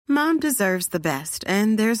Mom deserves the best,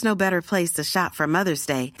 and there's no better place to shop for Mother's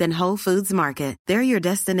Day than Whole Foods Market. They're your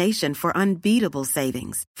destination for unbeatable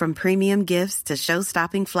savings, from premium gifts to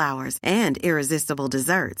show-stopping flowers and irresistible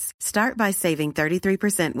desserts. Start by saving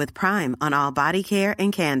 33% with Prime on all body care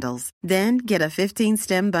and candles. Then get a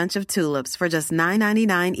 15-stem bunch of tulips for just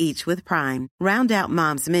 $9.99 each with Prime. Round out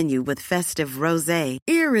Mom's menu with festive rosé,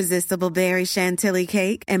 irresistible berry chantilly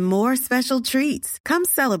cake, and more special treats. Come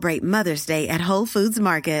celebrate Mother's Day at Whole Foods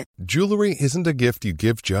Market. Jewelry isn't a gift you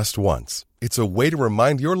give just once. It's a way to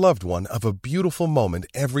remind your loved one of a beautiful moment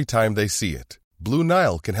every time they see it. Blue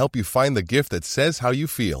Nile can help you find the gift that says how you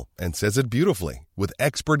feel and says it beautifully, with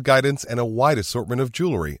expert guidance and a wide assortment of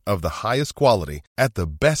jewelry of the highest quality at the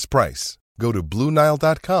best price. Go to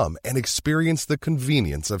BlueNile.com and experience the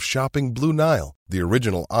convenience of shopping Blue Nile, the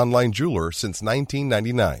original online jeweler since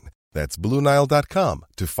 1999. That's BlueNile.com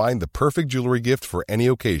to find the perfect jewelry gift for any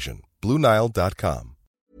occasion. BlueNile.com.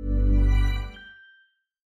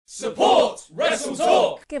 Support Wrestle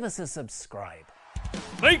Talk! Give us a subscribe.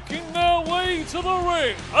 Making their way to the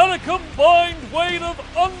ring at a combined weight of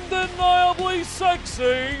undeniably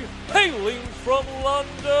sexy, hailing from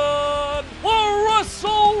London, the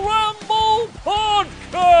Wrestle Ramble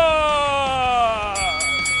Podcast!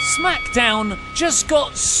 SmackDown just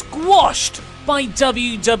got squashed by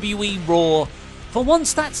WWE Raw. For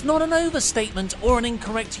once, that's not an overstatement or an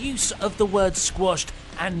incorrect use of the word squashed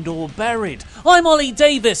and or buried. I'm Ollie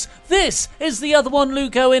Davis. This is the other one,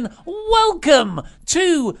 Luke Owen. Welcome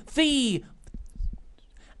to the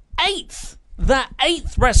eighth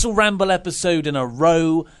Wrestle Ramble episode in a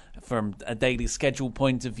row from a daily schedule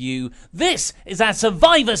point of view. This is our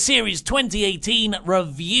Survivor Series 2018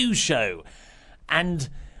 review show. And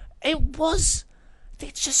it's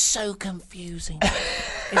just so confusing,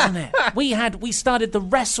 isn't it? We started the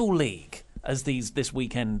Wrestle League as this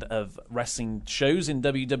weekend of wrestling shows in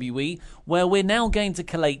WWE, where we're now going to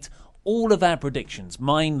collate all of our predictions,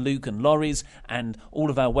 mine, Luke and Laurie's, and all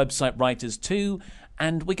of our website writers too,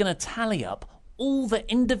 and we're going to tally up all the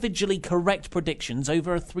individually correct predictions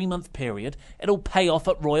over a 3-month period. It'll pay off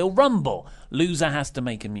at Royal Rumble. Loser has to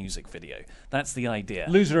make a music video. That's the idea.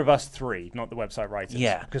 Loser of us three, not the website writers.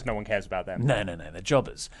 Yeah. Because no one cares about them. No, they're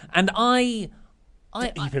jobbers. And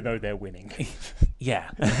even though they're winning. Yeah.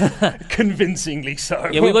 Convincingly so.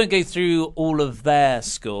 Yeah, we won't go through all of their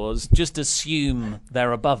scores. Just assume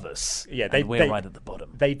they're above us. Yeah, we're right at the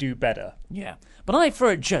bottom. They do better. Yeah. But I, for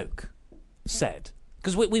a joke, said,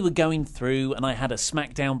 because we were going through and I had a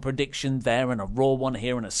SmackDown prediction there and a Raw one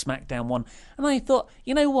here and a SmackDown one, and I thought,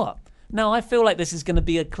 you know what? No, I feel like this is going to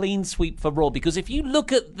be a clean sweep for Raw, because if you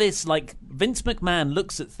look at this like Vince McMahon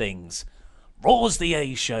looks at things, Raw's the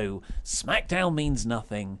A show, SmackDown means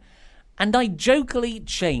nothing. And I jokingly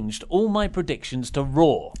changed all my predictions to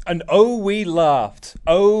Raw. And we laughed.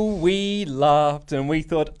 We laughed. And we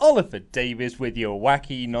thought, Oliver Davis with your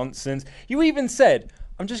wacky nonsense. You even said,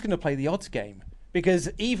 I'm just going to play the odds game. Because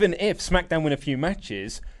even if SmackDown win a few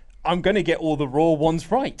matches, I'm going to get all the Raw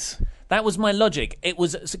ones right. That was my logic. It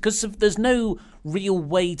was because there's no real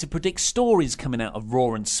way to predict stories coming out of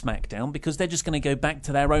Raw and SmackDown, because they're just going to go back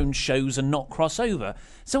to their own shows and not cross over.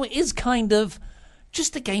 So it is kind of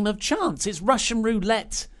just a game of chance. It's Russian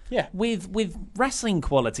roulette with wrestling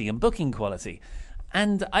quality and booking quality.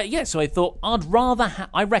 And so I thought I'd rather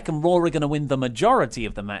I reckon Raw are going to win the majority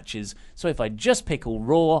of the matches. So if I just pick all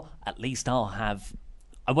Raw, at least I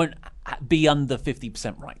won't be under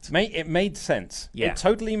 50% right. Mate, it made sense. Yeah. It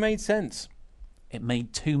totally made sense. It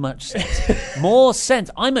made too much sense. More sense.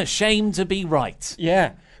 I'm ashamed to be right.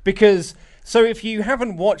 Yeah, because so if you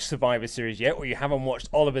haven't watched Survivor Series yet, or you haven't watched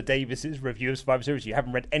Oliver Davis's review of Survivor Series, you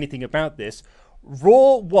haven't read anything about this,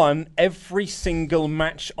 Raw won every single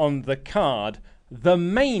match on the card, the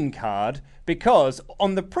main card, because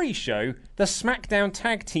on the pre-show, the SmackDown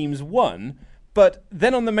tag teams won, but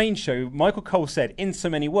then on the main show, Michael Cole said, in so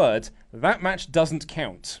many words, that match doesn't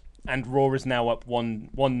count. And Raw is now up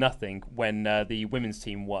 1-0 when the women's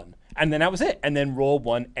team won. And then that was it. And then Raw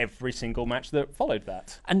won every single match that followed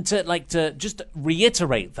that. And to just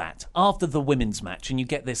reiterate that, after the women's match, and you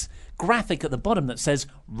get this graphic at the bottom that says,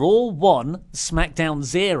 Raw 1, SmackDown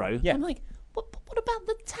 0. Yeah. I'm like, what about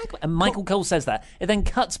the tag? And Michael Cole says that. It then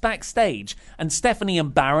cuts backstage, and Stephanie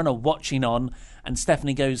and Baron are watching on, and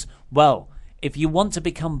Stephanie goes, well, if you want to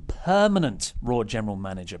become permanent Raw General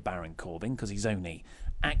Manager Baron Corbin, because he's only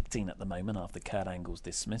acting at the moment after Kurt Angle's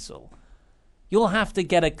dismissal, you'll have to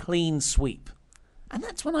get a clean sweep. And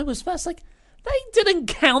that's when I was first like, they didn't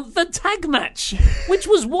count the tag match, which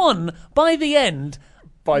was won by the end.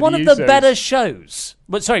 By one the of the Usos. better shows.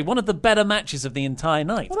 But sorry, one of the better matches of the entire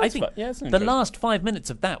night. Well, I think that's the last 5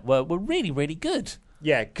 minutes of that were really, really good.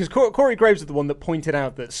 Yeah, because Corey Graves is the one that pointed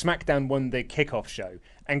out that SmackDown won the kickoff show.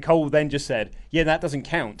 And Cole then just said, yeah, that doesn't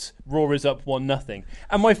count. Raw is up 1-0.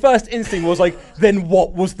 And my first instinct was like, then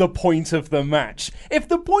what was the point of the match? If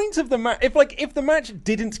the point of the match, if the match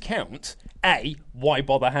didn't count, A, why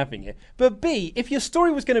bother having it? But B, if your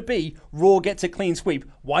story was going to be Raw gets a clean sweep,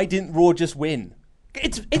 why didn't Raw just win?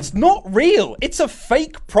 It's not real. It's a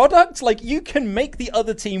fake product. Like, you can make the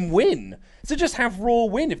other team win. So just have Raw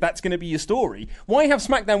win if that's going to be your story. Why have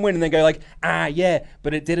SmackDown win and then go like, yeah,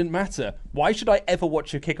 but it didn't matter. Why should I ever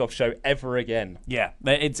watch a kickoff show ever again? Yeah,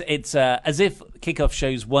 it's as if kickoff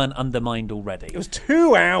shows weren't undermined already. It was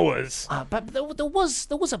 2 hours. But there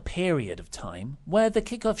was a period of time where the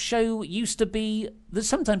kickoff show used to be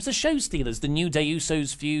sometimes the show stealers. The New Day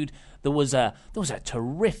Usos feud. There was a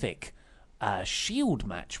terrific Shield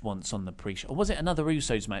match once on the pre-show. Or was it another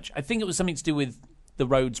Usos match? I think it was something to do with the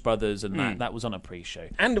Rhodes brothers, and that was on a pre-show.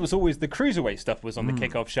 And it was always the Cruiserweight stuff was on the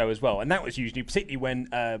kickoff show as well. And that was usually, particularly when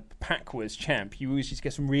Pac was champ, you always used to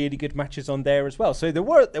get some really good matches on there as well. So there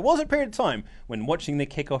was a period of time when watching the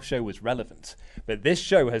kickoff show was relevant. But this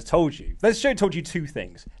show told you 2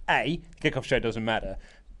 things. A, the kickoff show doesn't matter.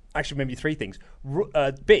 Actually, maybe 3 things.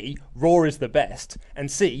 B, Raw is the best.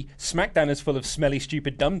 And C, SmackDown is full of smelly,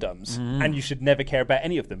 stupid dum-dums. And you should never care about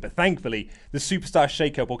any of them. But thankfully, the Superstar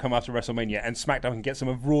Shake-Up will come after WrestleMania, and SmackDown can get some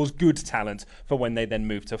of Raw's good talent for when they then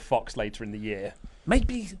move to Fox later in the year.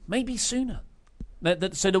 Maybe sooner.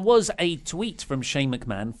 So there was a tweet from Shane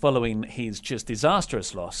McMahon following his just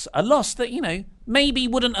disastrous loss. A loss that, maybe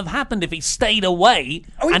wouldn't have happened if he stayed away.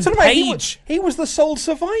 And Paige... He was the sole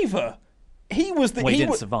survivor. He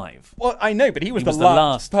didn't survive. Well, I know, but he was the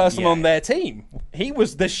last person on their team. He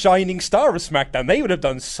was the shining star of SmackDown. They would have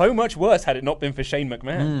done so much worse had it not been for Shane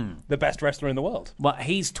McMahon, the best wrestler in the world. Well,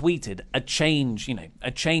 he's tweeted a change.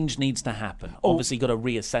 A change needs to happen. Obviously, got to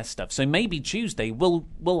reassess stuff. So maybe Tuesday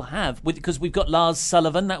we'll have, because we've got Lars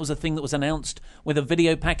Sullivan. That was a thing that was announced with a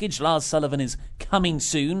video package. Lars Sullivan is coming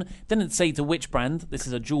soon. Didn't say to which brand. This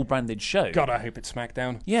is a dual branded show. God, I hope it's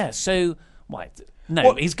SmackDown. Yeah. So what?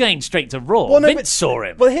 No, he's going straight to Raw. Vince saw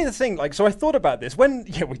him. Well, here's the thing. So I thought about this when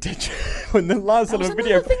we did when the Lars Sullivan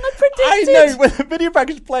video. Thing I predicted. I know when the video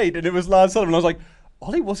package played and it was Lars Sullivan. I was like,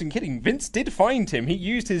 Ollie wasn't kidding. Vince did find him. He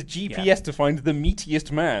used his GPS to find the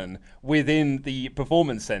meatiest man within the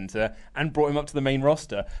performance center and brought him up to the main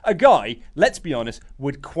roster. A guy, let's be honest,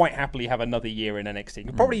 would quite happily have another year in NXT.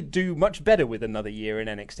 Could probably do much better with another year in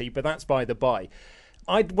NXT, but that's by the by.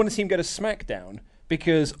 I'd want to see him go to SmackDown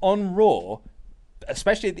because on Raw,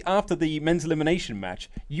 especially after the men's elimination match,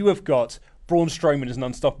 you have got Braun Strowman as an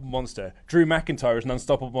unstoppable monster, Drew McIntyre as an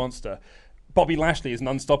unstoppable monster, Bobby Lashley is an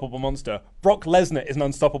unstoppable monster, Brock Lesnar is an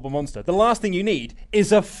unstoppable monster. The last thing you need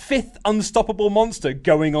is a 5th unstoppable monster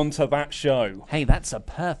going onto that show. Hey, that's a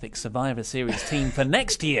perfect Survivor Series team for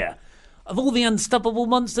next year. Of all the unstoppable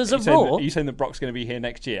monsters of Raw. Are you saying that Brock's going to be here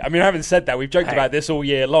next year? I mean, I haven't said that. We've joked about this all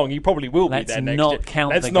year long. He probably will be there next year.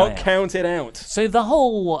 Let's not count it out. So the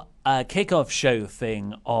whole kickoff show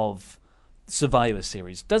thing of Survivor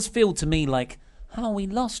Series does feel to me like, we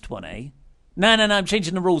lost one, eh? No, I'm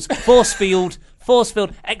changing the rules. Force field,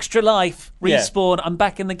 extra life, respawn, I'm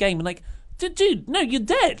back in the game. And like, dude, no, you're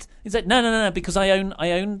dead. He's like, no, because I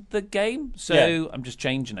own the game, so I'm just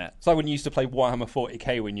changing it. It's like when you used to play Warhammer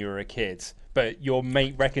 40k when you were a kid, but your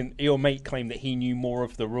mate claimed that he knew more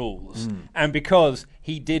of the rules, and because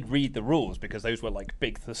he did read the rules, because those were like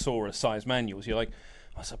big thesaurus-sized manuals, you're like,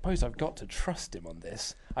 I suppose I've got to trust him on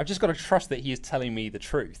this. I've just got to trust that he is telling me the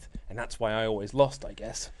truth, and that's why I always lost, I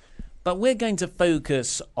guess. But we're going to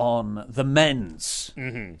focus on the men's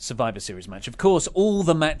Survivor Series match. Of course, all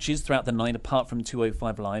the matches throughout the night, apart from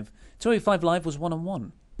 205 Live. 205 Live was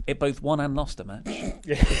 1-on-1. It both won and lost a match.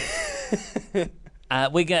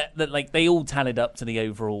 We get that, like, they all tallied up to the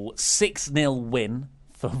overall 6-0 win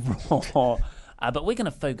for Raw. But we're going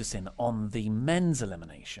to focus in on the men's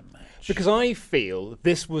elimination match. Because I feel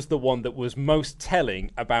this was the one that was most telling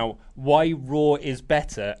about why Raw is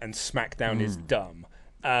better and SmackDown is dumb.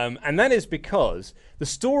 And that is because the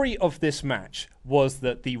story of this match was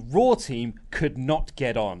that the Raw team could not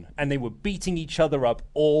get on, and they were beating each other up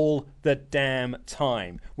all the damn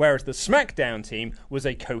time. Whereas the SmackDown team was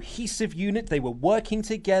a cohesive unit, they were working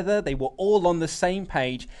together, they were all on the same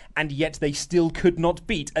page, and yet they still could not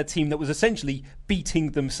beat a team that was essentially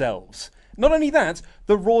beating themselves. Not only that,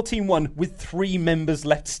 the Raw team won with 3 members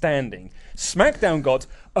left standing. SmackDown got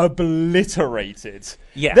obliterated.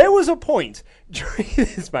 Yeah. There was a point during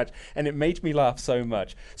this match, and it made me laugh so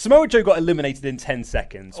much. Samoa Joe got eliminated in 10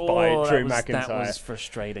 seconds by Drew McIntyre. That was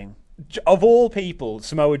frustrating. Of all people,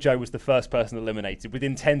 Samoa Joe was the first person eliminated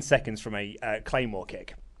within 10 seconds from a Claymore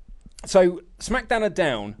kick. So SmackDown are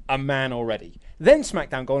down a man already. Then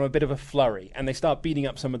SmackDown go on a bit of a flurry, and they start beating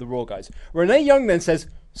up some of the Raw guys. Renee Young then says,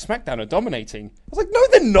 SmackDown are dominating. I was like, no,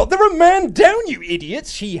 they're not. They're a man down, you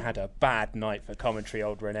idiots. She had a bad night for commentary,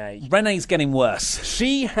 old Renee. Renee's getting worse.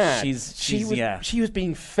 She had. She was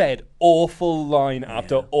being fed awful line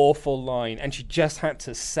after awful line, and she just had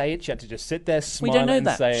to say it. She had to just sit there, smile, we don't know and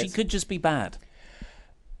that. say it. She could just be bad.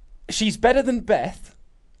 She's better than Beth,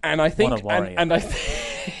 and I think, What a warrior. and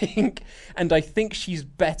I think she's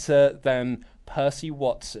better than Percy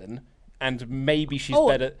Watson. And maybe she's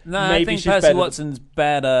better. No, maybe I think she's Percy better Watson's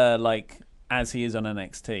better, like, as he is on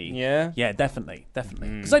NXT. Yeah? Yeah, definitely.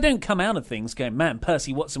 Because I don't come out of things going, man,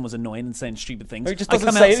 Percy Watson was annoying and saying stupid things. He just I doesn't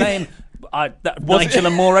come say out saying, anything. Nigel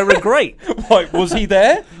and Mauro are great. Wait, was he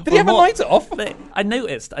there? Did he have a night off? I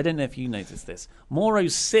noticed, I don't know if you noticed this, Mauro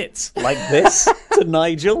sits like this to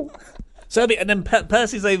Nigel. So, and then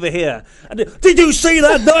Percy's over here. And did you see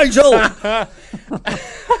that, Nigel?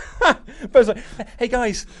 But it's like, hey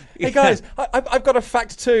guys, I've got a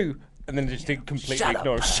fact too. And then just completely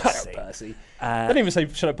ignore him. Shut up, Percy. They don't even say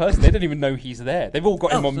shut up, Percy. They don't even know he's there. They've all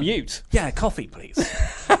got him on mute. Yeah, coffee, please.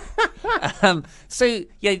 So,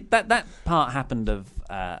 yeah, that part happened of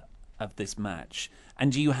this match.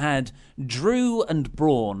 And you had Drew and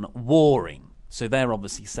Braun warring. So they're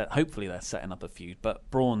obviously hopefully they're setting up a feud, but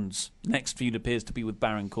Braun's next feud appears to be with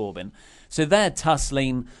Baron Corbin. So they're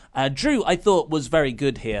tussling. Drew, I thought, was very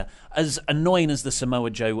good here. As annoying as the Samoa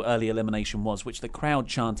Joe early elimination was, which the crowd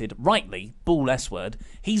chanted, rightly, bull S-word,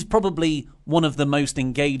 he's probably one of the most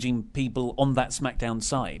engaging people on that SmackDown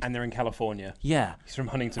side. And they're in California. Yeah. He's from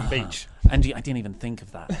Huntington Beach. And I didn't even think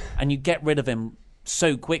of that. And you get rid of him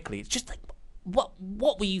so quickly. It's just like, what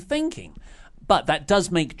were you thinking? But that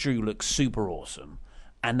does make Drew look super awesome.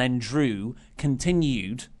 And then Drew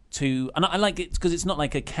continued to... And I like it because it's not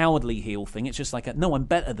like a cowardly heel thing. It's just like, no, I'm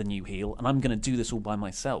better than you, heel, and I'm going to do this all by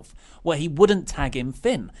myself. Where he wouldn't tag in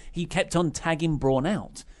Finn. He kept on tagging Braun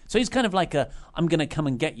out. So he's kind of like I'm going to come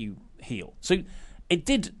and get you heel. So it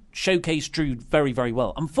did showcase Drew very, very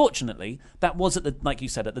well. Unfortunately, that was, like you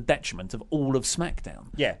said, at the detriment of all of SmackDown.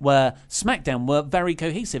 Yeah. Where SmackDown were very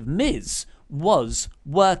cohesive. Miz was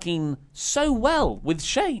working so well with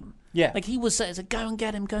Shane. Yeah. Like he was saying, go and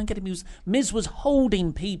get him. Miz was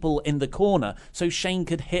holding people in the corner so Shane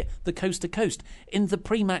could hit the coast to coast. In the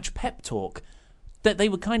pre-match pep talk, that they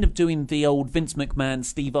were kind of doing the old Vince McMahon,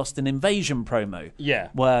 Steve Austin invasion promo. Yeah.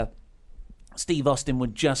 Where Steve Austin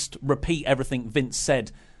would just repeat everything Vince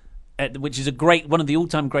said, which is one of the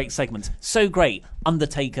all-time great segments. So great,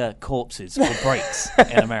 Undertaker corpses or breaks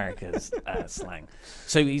in America's slang.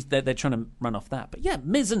 So they're trying to run off that. But yeah,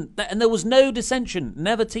 Miz and there was no dissension,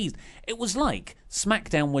 never teased. It was like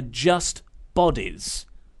SmackDown were just bodies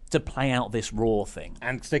to play out this Raw thing.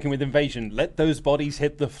 And sticking with Invasion, let those bodies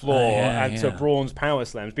hit the floor to Braun's power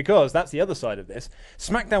slams, because that's the other side of this.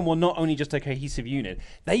 SmackDown were not only just a cohesive unit,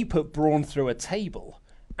 they put Braun through a table.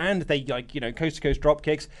 And they, coast-to-coast drop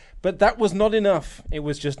kicks. But that was not enough. It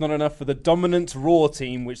was just not enough for the dominant Raw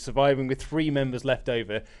team, which surviving with 3 members left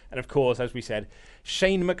over. And of course, as we said,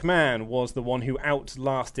 Shane McMahon was the one who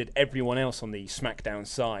outlasted everyone else on the SmackDown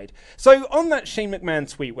side. So on that Shane McMahon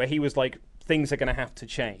tweet where he was like, things are going to have to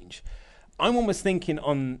change, I'm almost thinking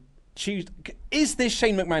on Tuesday, is this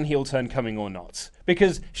Shane McMahon heel turn coming or not?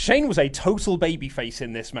 Because Shane was a total babyface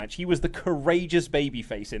in this match. He was the courageous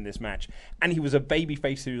babyface in this match, and he was a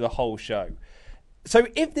babyface through the whole show. So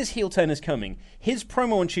if this heel turn is coming, his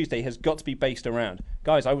promo on Tuesday has got to be based around,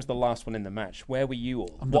 guys, I was the last one in the match. Where were you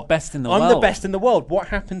all? I'm the best in the world. I'm the best in the world. What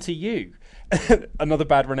happened to you? Another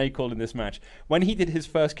bad Renee call in this match. When he did his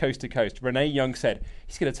first coast to coast, Renee Young said,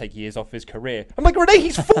 he's going to take years off his career. I'm like, Renee,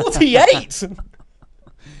 he's 48!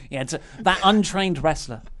 Yeah, that untrained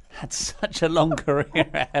wrestler had such a long career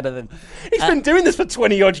ahead of him. He's been doing this for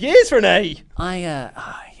 20-odd years, Renee.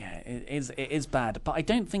 It is bad, but I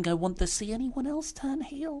don't think I want to see anyone else turn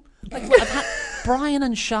heel. Like I've had Brian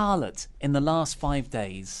and Charlotte in the last 5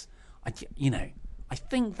 days. I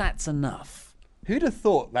think that's enough. Who'd have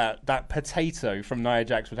thought that potato from Nia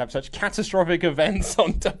Jax would have such catastrophic events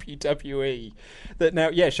on WWE? That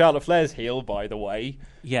now, Charlotte Flair's heel, by the way.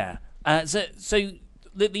 Yeah. So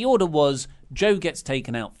the order was Joe gets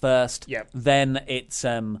taken out first. Yep. Then it's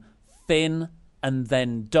Finn and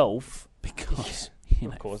then Dolph because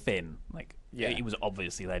of course Finn he was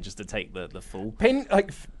obviously there just to take the fall. Pin.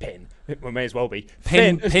 Well, may as well be.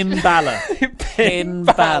 Pin Balor. Pin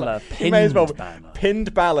Balor. He may as well be.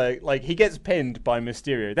 Pinned Balor. Like, he gets pinned by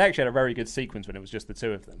Mysterio. They actually had a very good sequence when it was just the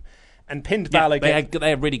two of them. and pinned Balor. They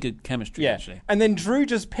had really good chemistry, actually. And then Drew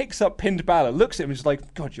just picks up pinned Balor, looks at him and is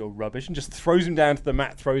like, God, you're rubbish, and just throws him down to the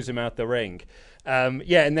mat, throws him out the ring. And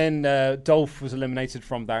then Dolph was eliminated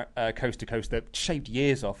from that Coast to Coast that shaved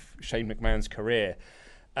years off Shane McMahon's career.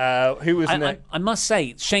 Who was next? I must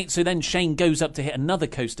say, Shane. So then Shane goes up to hit another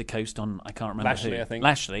Coast to Coast on, I can't remember Lashley, who. I think.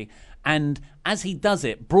 Lashley. And as he does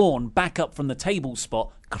it, Braun, back up from the table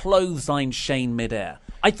spot, clotheslines Shane midair.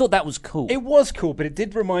 I thought that was cool. It was cool, but it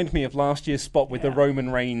did remind me of last year's spot with the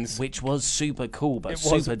Roman Reigns. Which was super cool, but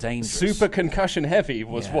super dangerous. Super concussion heavy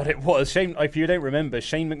was what it was. Shane, if you don't remember,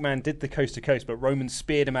 Shane McMahon did the coast to coast, but Roman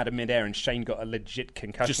speared him out of midair and Shane got a legit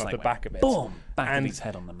concussion off the back of it. Boom! Back of his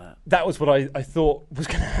head on the mat. That was what I thought was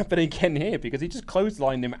going to happen again here, because he just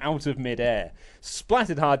clotheslined him out of midair,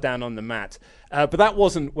 splattered hard down on the mat. But that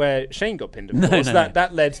wasn't where Shane got pinned, of course.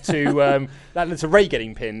 That led to Ray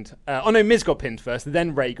getting pinned. Miz got pinned first,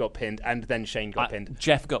 then Ray got pinned, and then Shane got pinned.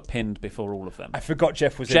 Jeff got pinned before all of them. I forgot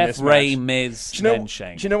Jeff was in this match. Ray, Miz, then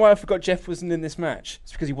Shane. Do you know why I forgot Jeff wasn't in this match?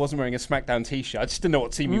 It's because he wasn't wearing a SmackDown t-shirt. I just didn't know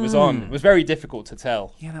what team he was on. It was very difficult to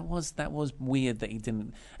tell. Yeah, that was weird that he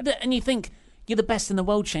didn't. And you think, you're the best in the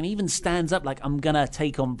world, Shane. He even stands up like, I'm going to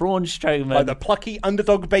take on Braun Strowman. Like the plucky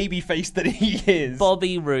underdog baby face that he is.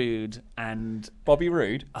 Bobby Roode and... Bobby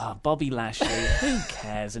Roode? Bobby Lashley. Who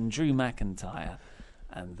cares? And Drew McIntyre.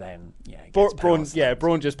 And then,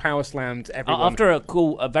 Braun just power slammed everyone. After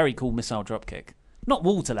a very cool missile dropkick. Not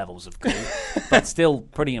Walter levels of cool, but still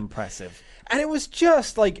pretty impressive. And it was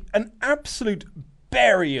just like an absolute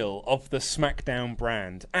burial of the SmackDown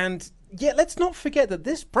brand. And yeah, let's not forget that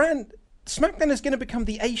this brand... SmackDown is going to become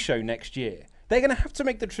the A show next year. They're going to have to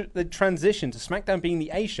make the transition to SmackDown being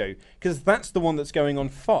the A show, because that's the one that's going on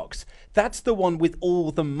Fox. That's the one with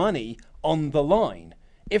all the money on the line.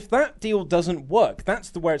 If that deal doesn't work,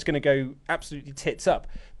 that's where it's going to go absolutely tits up.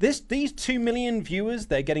 These 2 million viewers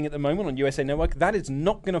they're getting at the moment on USA Network, that is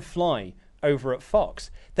not going to fly over at Fox.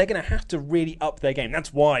 They're going to have to really up their game.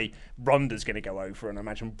 That's why Ronda's going to go over, and I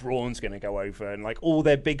imagine Braun's going to go over, and like all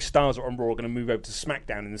their big stars on Raw are going to move over to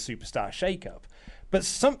SmackDown in the Superstar Shakeup. But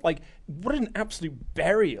what an absolute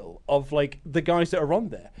burial of like the guys that are on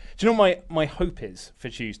there. Do you know what my hope is for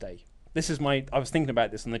Tuesday? I was thinking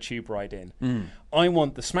about this on the tube ride in. I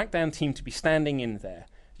want the SmackDown team to be standing in there,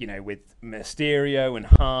 you know, with Mysterio and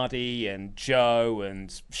Hardy and Joe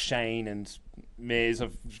and Shane and Miz, I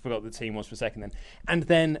forgot the team was for a second then. And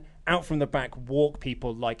then out from the back walk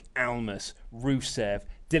people like Almas, Rusev,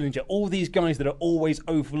 Dillinger, all these guys that are always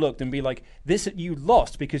overlooked, and be like, you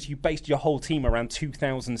lost because you based your whole team around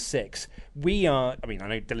 2006. I know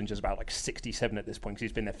Dillinger's about like 67 at this point because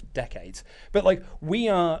he's been there for decades. But like, we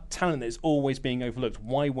are talent that is always being overlooked.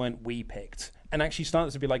 Why weren't we picked? And actually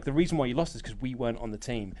started to be like, the reason why you lost is because we weren't on the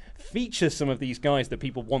team. Feature some of these guys that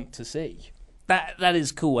people want to see. That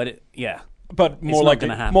is cool. Yeah. But more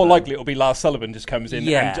likely it'll be Lars Sullivan just comes in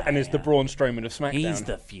and is the Braun Strowman of SmackDown. He's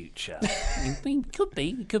the future. He could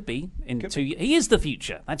be. He is the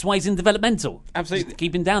future. That's why he's in developmental. Absolutely. Just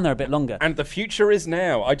keep him down there a bit longer. And the future is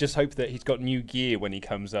now. I just hope that he's got new gear when he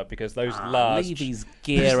comes up, because those leave his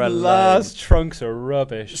gear alone. Lars trunks are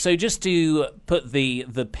rubbish. So just to put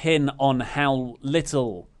the pin on how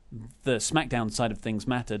little the SmackDown side of things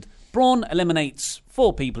mattered, Braun eliminates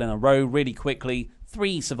 4 people in a row really quickly.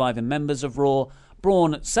 3 surviving members of Raw.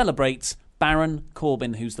 Braun celebrates. Baron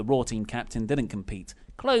Corbin, who's the Raw team captain, didn't compete.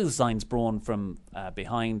 Clotheslines Braun from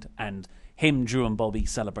behind, and him, Drew, and Bobby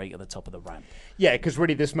celebrate at the top of the ramp. Yeah, because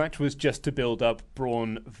really this match was just to build up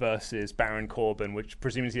Braun versus Baron Corbin, which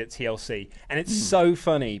presumably at TLC. And it's so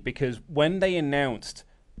funny because when they announced,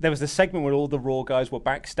 there was a segment where all the Raw guys were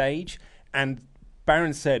backstage, and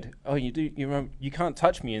Baron said, you can't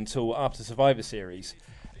touch me until after Survivor Series.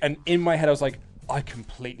 And in my head I was like, I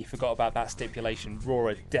completely forgot about that stipulation. Raw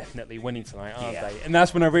are definitely winning tonight, aren't they? And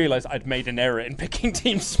that's when I realised I'd made an error in picking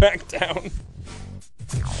Team SmackDown.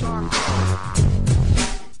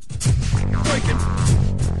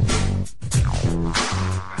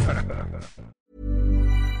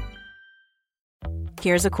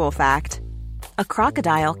 Here's a cool fact. A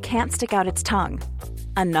crocodile can't stick out its tongue.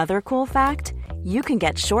 Another cool fact, you can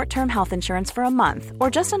get short-term health insurance for a month or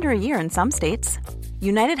just under a year in some states.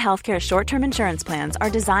 United Healthcare short-term insurance plans are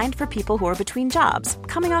designed for people who are between jobs,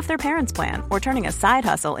 coming off their parents' plan, or turning a side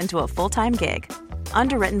hustle into a full-time gig.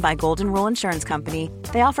 Underwritten by Golden Rule Insurance Company,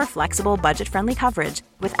 they offer flexible, budget-friendly coverage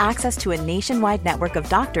with access to a nationwide network of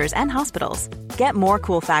doctors and hospitals. Get more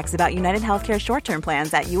cool facts about United Healthcare short-term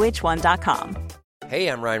plans at uh1.com. Hey,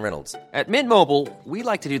 I'm Ryan Reynolds. At Mint Mobile, we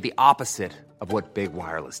like to do the opposite of what Big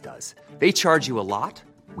Wireless does. They charge you a lot.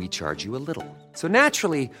 we charge you a little. So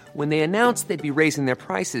naturally, when they announced they'd be raising their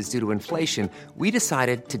prices due to inflation, we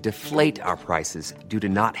decided to deflate our prices due to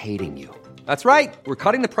not hating you. That's right. We're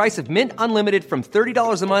cutting the price of Mint Unlimited from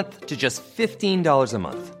 $30 a month to just $15 a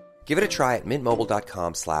month. Give it a try at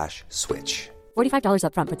mintmobile.com/switch. $45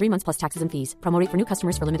 up front for 3 months plus taxes and fees. Promo rate for new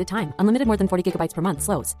customers for limited time. Unlimited more than 40 gigabytes per month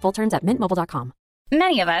slows. Full terms at mintmobile.com.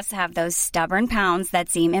 Many of us have those stubborn pounds that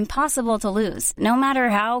seem impossible to lose, no matter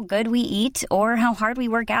how good we eat or how hard we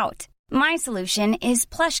work out. My solution is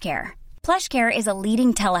PlushCare. PlushCare is a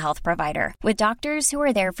leading telehealth provider with doctors who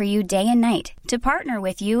are there for you day and night to partner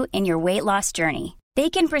with you in your weight loss journey. They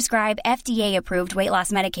can prescribe FDA-approved weight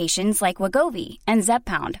loss medications like Wegovy and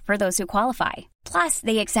Zepbound for those who qualify. Plus,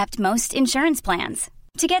 they accept most insurance plans.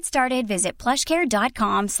 To get started, visit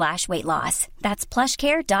plushcare.com/weightloss. That's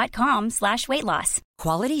plushcare.com/weightloss.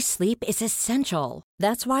 Quality sleep is essential.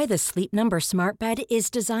 That's why the Sleep Number Smart Bed is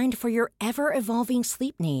designed for your ever-evolving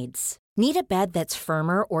sleep needs. Need a bed that's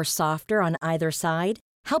firmer or softer on either side?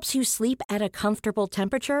 Helps you sleep at a comfortable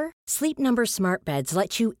temperature? Sleep Number Smart Beds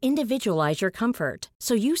let you individualize your comfort,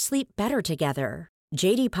 so you sleep better together.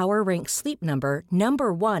 J.D. Power ranks Sleep Number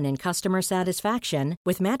 #1 in customer satisfaction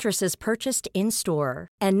with mattresses purchased in-store.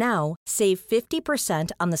 And now, save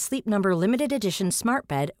 50% on the Sleep Number Limited Edition Smart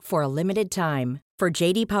Bed for a limited time. For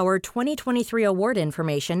J.D. Power 2023 award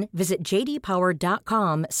information, visit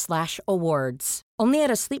jdpower.com/awards. Only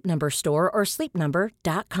at a Sleep Number store or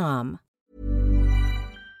sleepnumber.com.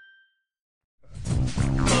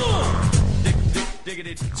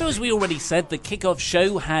 So as we already said, the kickoff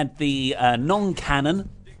show had the non-canon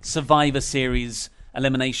Survivor Series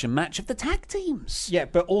elimination match of the tag teams. Yeah,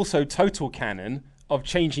 but also total canon of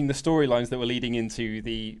changing the storylines that were leading into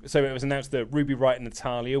the... So it was announced that Ruby Riott and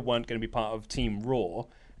Natalya weren't going to be part of Team Raw,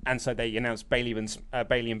 and so they announced Bayley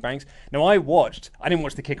and Banks. Now, I didn't watch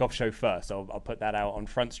the kickoff show first, I'll put that out on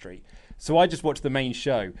Front Street. So I just watched the main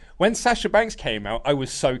show. When Sasha Banks came out, I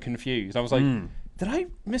was so confused. I was like, did I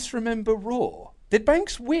misremember Raw? Did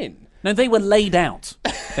Banks win? No, they were laid out.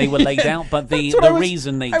 But the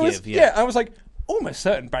reason they give... Yeah, I was like, almost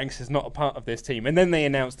certain Banks is not a part of this team. And then they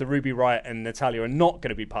announced that Ruby Riott and Natalya are not going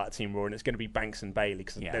to be part of Team Raw, and it's going to be Banks and Bayley,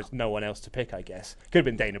 because there's no one else to pick, I guess. Could have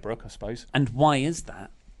been Dana Brooke, I suppose. And why is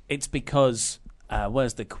that? It's because,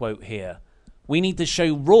 where's the quote here? We need to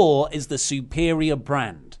show Raw is the superior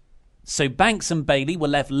brand. So Banks and Bayley were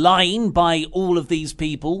left lying by all of these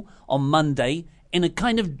people on Monday in a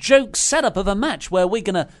kind of joke setup of a match where we're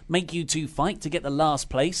going to make you two fight to get the last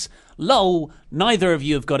place. Lol, neither of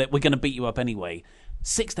you have got it. We're going to beat you up anyway.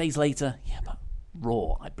 6 days later, but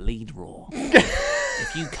Raw, I bleed Raw.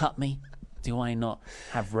 If you cut me, do I not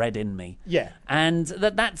have red in me? Yeah. And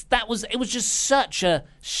it was just such a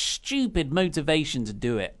stupid motivation to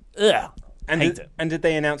do it. Ugh. And did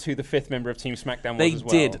they announce who the fifth member of Team SmackDown was as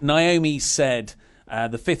well? They did. Naomi said...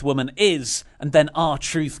 the fifth woman is, and then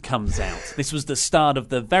R-Truth comes out. This was the start of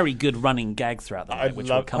the very good running gag throughout the night, which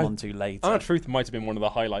we'll come on to later. R-Truth might have been one of the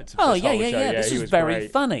highlights of this whole show. Yeah. This was very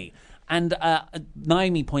great. Funny. And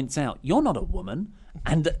Naomi points out, you're not a woman.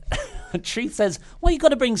 And Truth says, well, you've got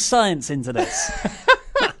to bring science into this.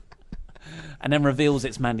 And then reveals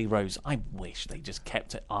it's Mandy Rose. I wish they just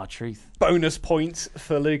kept it R-Truth. Bonus points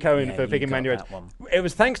for Luke Owen for picking Mandy Rose. It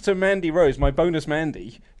was thanks to Mandy Rose, my bonus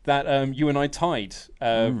Mandy, that you and I tied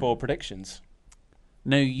for predictions.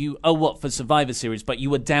 No, for Survivor Series, but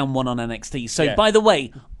you were down 1 on NXT. So, by the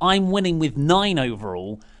way, I'm winning with 9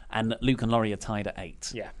 overall, and Luke and Laurie are tied at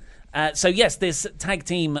 8. Yeah. So, yes, this tag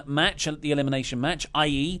team match, the elimination match,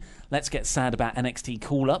 i.e., let's get sad about NXT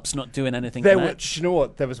call-ups, not doing anything much. Do you know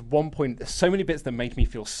what? There was one point, there's so many bits that made me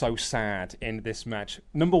feel so sad in this match.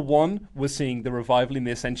 Number one was seeing the Revival in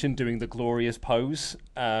the Ascension doing the glorious pose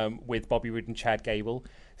with Bobby Roode and Chad Gable.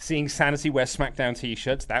 Seeing Sanity wear SmackDown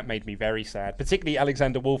t-shirts, that made me very sad. Particularly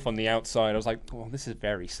Alexander Wolf on the outside. I was like, oh, this is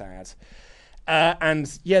very sad. And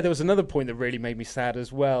there was another point that really made me sad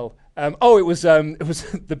as well. It was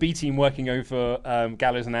the B team working over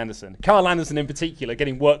Gallows and Anderson. Carl Anderson in particular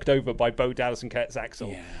getting worked over by Bo Dallas and Curtis Axel.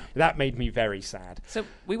 Yeah. That made me very sad. So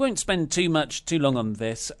we won't spend too long on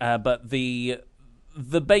this, but the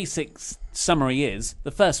basic summary is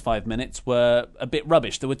the first 5 minutes were a bit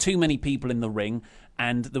rubbish. There were too many people in the ring,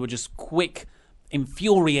 and there were just quick,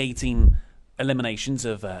 infuriating eliminations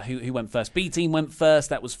of who went first. B team went first.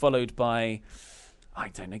 That was followed by, I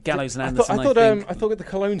don't know, Gallows and Anderson. I thought the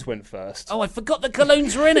Colognes went first. Oh, I forgot the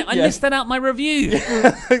Colognes were in it. I missed that out in my review.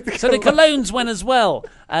 So the Colognes went as well.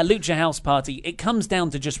 Lucha House Party. It comes down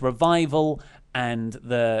to just Revival and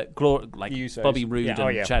the Bobby Roode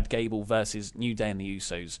and Chad Gable versus New Day and the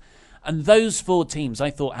Usos. And those 4 teams, I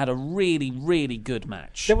thought, had a really, really good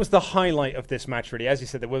match. That was the highlight of this match, really. As you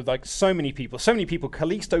said, there were like so many people.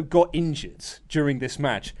 Kalisto got injured during this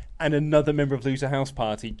match, and another member of Loser House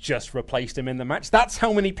Party just replaced him in the match. That's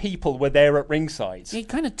how many people were there at ringside. He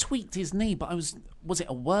kind of tweaked his knee, but was it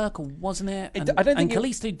a work or wasn't it? I don't think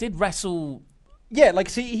Kalisto did wrestle. Yeah, like,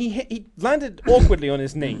 see, he landed awkwardly on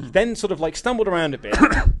his knee, then sort of like stumbled around a bit,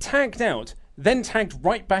 tagged out, then tagged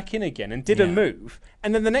right back in again and did a move.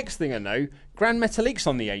 And then the next thing I know, Grand Metalik's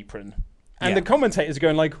on the apron. And the commentators are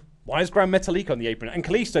going like, why is Grand Metalik on the apron? And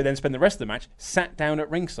Kalisto then spent the rest of the match sat down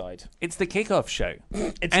at ringside. It's the kickoff show.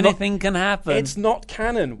 Anything can happen. It's not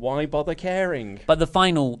canon. Why bother caring? But the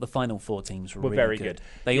final 4 teams were really very good.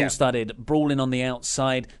 They all started brawling on the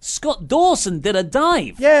outside. Scott Dawson did a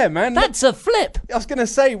dive. Yeah, man. That's a flip. I was going to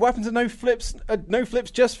say, what happened to no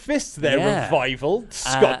flips, just fists there, revival?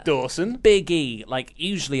 Scott Dawson. Big E. Like,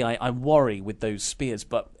 usually I worry with those spears,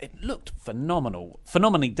 but it looked phenomenal.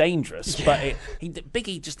 Phenomenally dangerous. Yeah. But Big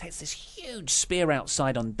E just hits this huge spear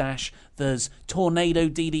outside on Dash. There's tornado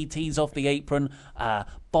DDTs off the apron.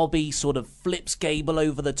 Bobby sort of flips Gable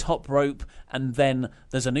over the top rope, and then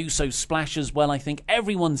there's an Uso splash as well. I think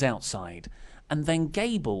everyone's outside. And then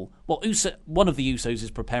Gable, one of the Usos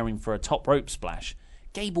is preparing for a top rope splash.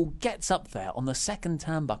 Gable gets up there on the second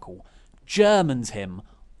turnbuckle, Germans him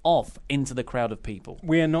off into the crowd of people.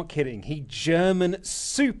 We are not kidding. He German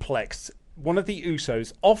suplexed one of the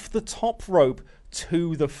Usos off the top rope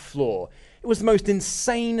to the floor. It was the most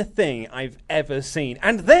insane thing I've ever seen.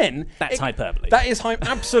 And then... That's hyperbole. That is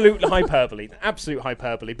absolute hyperbole. Absolute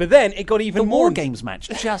hyperbole. But then it got even more... The War Games match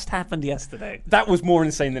just happened yesterday. That was more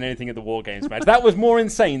insane than anything at the War Games match. That was more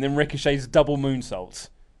insane than Ricochet's double moonsault.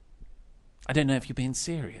 I don't know if you're being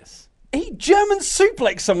serious. He German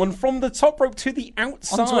suplexed someone from the top rope to the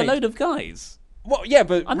outside. Onto a load of guys. Well, yeah,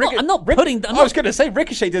 but I was going to say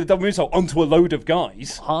Ricochet did a double moonsault onto a load of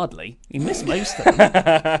guys. Hardly. He missed most of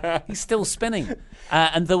them. He's still spinning.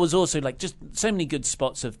 And there was also like just so many good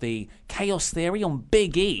spots of the Chaos Theory on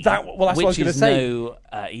Big E, that's what I was going to say. No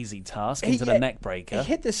easy task into the neck breaker. He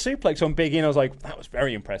hit this suplex on Big E, and I was like, that was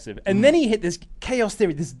very impressive. And then he hit this Chaos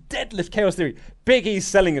Theory, this deadlift Chaos Theory. Big E's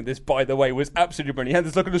selling at this, by the way, was absolutely brilliant. He had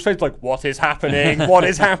this look on his face like, what is happening? What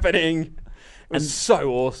is happening? It was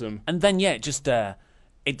so awesome. And then, just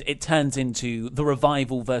it turns into the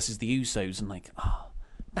Revival versus the Usos, and like,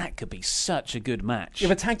 that could be such a good match. Yeah,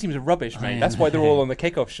 the tag teams are rubbish, mate. That's why they're all on the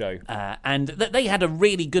kickoff show. And they had a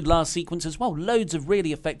really good last sequence as well. Loads of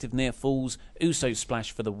really effective near falls. Uso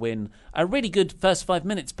splash for the win. A really good first 5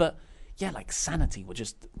 minutes, but like Sanity were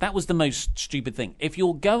that was the most stupid thing. If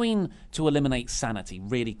you're going to eliminate Sanity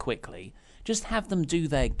really quickly, just have them do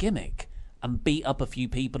their gimmick and beat up a few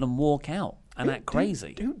people and walk out. And act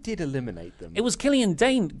crazy. Who did eliminate them? It was Killian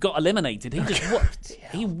Dane got eliminated. He just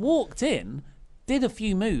he walked in, did a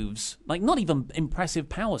few moves, like not even impressive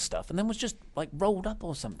power stuff, and then was just like rolled up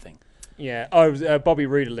or something. Yeah. Bobby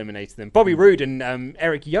Roode eliminated them. Bobby Roode and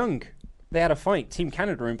Eric Young, they had a fight. Team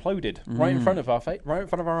Canada imploded right in front of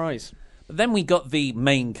our eyes. But then we got the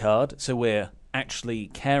main card, so we're actually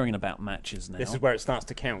caring about matches now. This is where it starts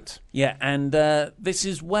to count. Yeah, and this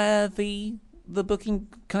is where the booking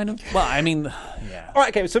kind of... Well, I mean, yeah. All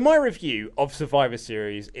right, okay, so my review of Survivor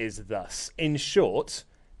Series is thus. In short,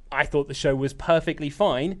 I thought the show was perfectly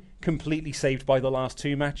fine, completely saved by the last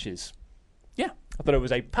 2 matches. Yeah. I thought it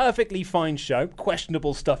was a perfectly fine show,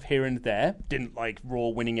 questionable stuff here and there. Didn't like Raw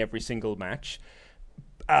winning every single match.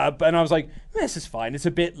 And I was like, this is fine. It's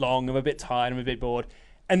a bit long, I'm a bit tired, I'm a bit bored.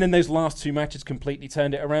 And then those last 2 matches completely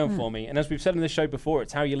turned it around for me. And as we've said on this show before,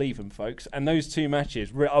 it's how you leave them, folks. And those 2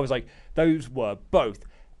 matches, I was like, those were both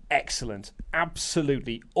excellent,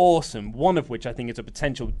 absolutely awesome. One of which I think is a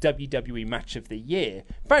potential WWE match of the year.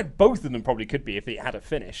 In fact, both of them probably could be if it had a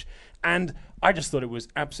finish. And I just thought it was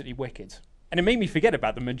absolutely wicked. And it made me forget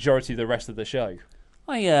about the majority of the rest of the show.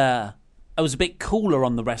 I was a bit cooler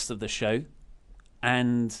on the rest of the show.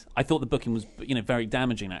 And I thought the booking was, very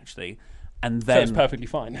damaging, actually. And then, so it's perfectly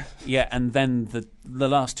fine. Yeah, and then the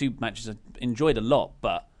last 2 matches I enjoyed a lot,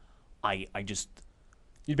 but I just...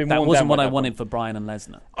 that wasn't what I wanted for Bryan and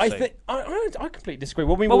Lesnar. I completely disagree.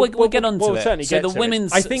 Well, we'll get on to it. Certainly so get the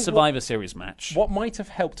women's Survivor Series match. What might have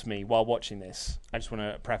helped me while watching this, I just want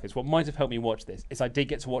to preface, what might have helped me watch this is I did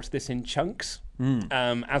get to watch this in chunks.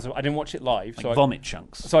 As I didn't watch it live. Like vomit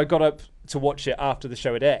chunks. So I got up to watch it after the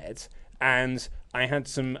show had aired, and I had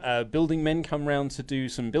some building men come round to do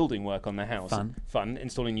some building work on the house. Fun,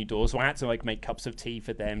 installing new doors. So I had to make cups of tea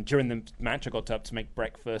for them. During the match, I got up to make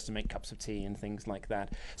breakfast and make cups of tea and things like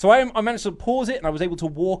that. So I managed to pause it, and I was able to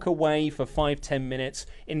walk away for 5-10 minutes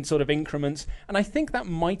in sort of increments. And I think that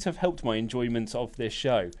might have helped my enjoyment of this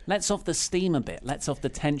show. Lets off the steam a bit, lets off the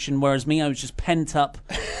tension, whereas me, I was just pent up,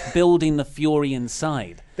 building the fury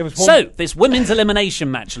inside. So, this women's elimination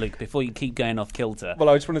match, Luke, before you keep going off kilter. Well,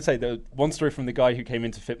 I just want to say, there was one story from the guy who came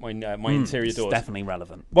in to fit my interior doors. It's definitely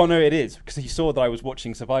relevant. Well, no, it is, because he saw that I was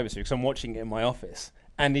watching Survivor Series, because I'm watching it in my office.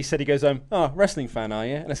 And he said, wrestling fan, are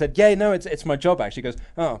you? And I said, yeah, no, it's my job, actually. He goes,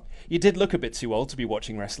 oh, you did look a bit too old to be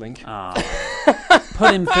watching wrestling.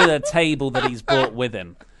 Put him through the table that he's brought with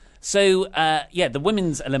him. So, the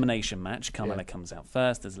women's elimination match, Carmella comes out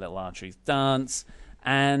first, there's a little archery dance,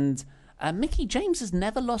 and Mickie James has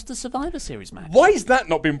never lost a Survivor Series match. Why has that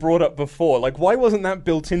not been brought up before? Like, why wasn't that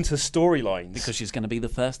built into storylines? Because she's going to be the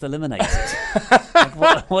first eliminated.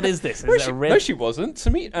 What is this? No, she wasn't.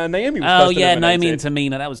 Naomi was first eliminated. Naomi and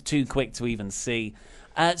Tamina. That was too quick to even see.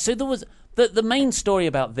 So there was the main story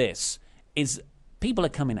about this is people are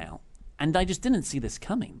coming out, and I just didn't see this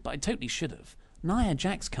coming, but I totally should have. Nia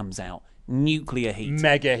Jax comes out, nuclear heat.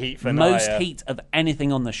 Mega heat for Most Nia. heat of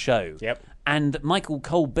anything on the show. Yep. And Michael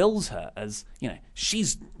Cole bills her as,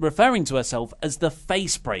 she's referring to herself as the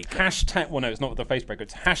face breaker. Well, no, it's not the face breaker.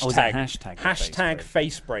 It's hashtag. Oh, is it hashtag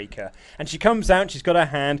face breaker. And she comes out, she's got her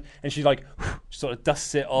hand, and she sort of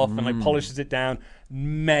dusts it off and polishes it down.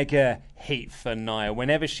 Mega heat for Nia.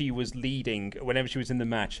 Whenever she was leading, whenever she was in the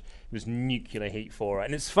match, it was nuclear heat for her.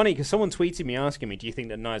 And it's funny because someone tweeted me asking me, do you think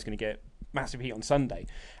that Nia's going to get massive heat on Sunday?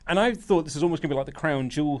 And I thought this was almost going to be like the Crown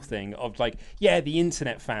Jewel thing of the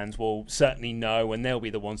internet fans will certainly know, and they'll be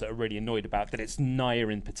the ones that are really annoyed about that it's Nia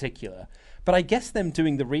in particular. But I guess them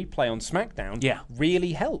doing the replay on SmackDown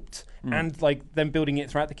really helped. And them building it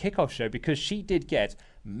throughout the kickoff show, because she did get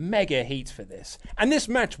mega heat for this. And this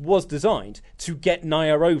match was designed to get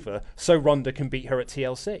Nia over so Ronda can beat her at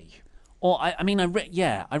TLC. Or, I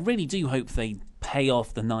really do hope they pay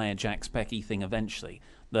off the Nia Jax Becky thing eventually.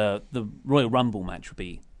 The Royal Rumble match would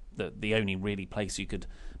be the only really place you could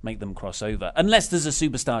make them cross over, unless there's a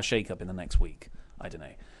superstar shake-up in the next week. I don't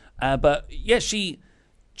know. But yeah, she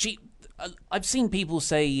I've seen people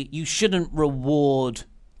say you shouldn't reward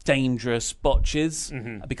dangerous botches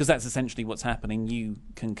because that's essentially what's happening. You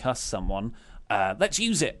concuss someone. Let's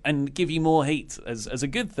use it and give you more heat as a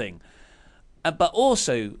good thing. But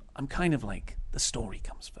also, I'm kind of like, the story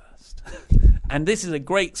comes first. And this is a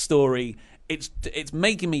great story. It's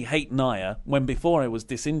making me hate Nia when before I was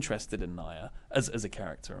disinterested in Nia as a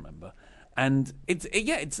character, remember? And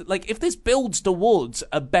it's like, if this builds towards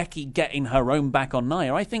a Becky getting her own back on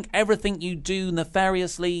Nia, I think everything you do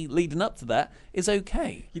nefariously leading up to that is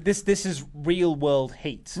okay. This is real world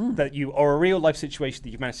heat or a real life situation that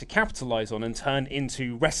you've managed to capitalize on and turn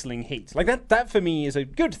into wrestling heat. Like that for me is a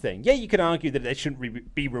good thing. Yeah, you can argue that they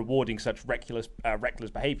shouldn't be rewarding such reckless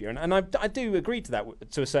behavior, and I do agree to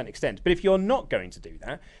that to a certain extent. But if you're not going to do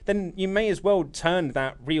that, then you may as well turn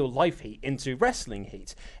that real life heat into wrestling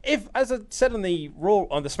heat. If, as I said on the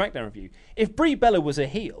SmackDown review, if Brie Bella was a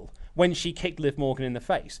heel when she kicked Liv Morgan in the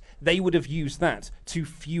face, they would have used that to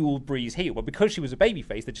fuel Brie's heel. But because she was a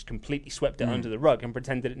babyface, they just completely swept it under the rug and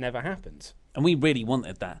pretended it never happened. And we really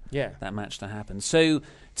wanted that match to happen. So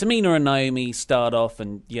Tamina and Naomi start off,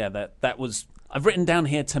 and that was... I've written down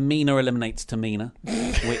here, Tamina eliminates Tamina,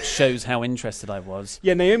 which shows how interested I was.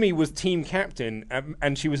 Yeah, Naomi was team captain,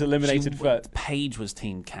 and she was eliminated first. Captain was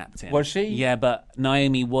team captain. Was she? Yeah, but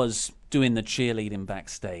Naomi was doing the cheerleading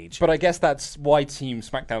backstage. But I guess that's why Team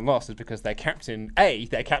SmackDown lost, is because their captain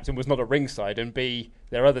was not at ringside, and B,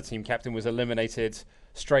 their other team captain was eliminated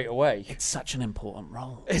straight away. It's such an important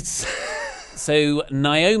role. So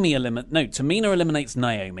Tamina eliminates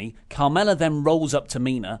Naomi. Carmella then rolls up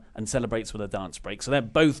Tamina and celebrates with a dance break. So they're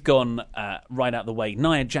both gone right out the way.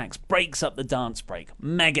 Nia Jax breaks up the dance break.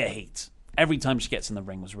 Mega heat. Every time she gets in the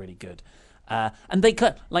ring was really good. And they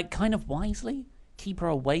kind of wisely keep her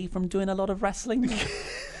away from doing a lot of wrestling.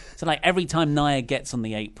 So every time Nia gets on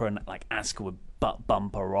the apron, Asuka would butt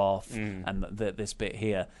bump her off and this bit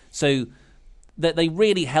here. So that they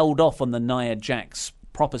really held off on the Nia Jax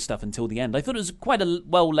proper stuff until the end. I thought it was quite a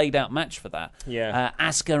well laid out match for that. Yeah.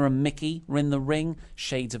 Asuka and Mickie were in the ring.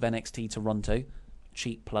 Shades of NXT Toronto.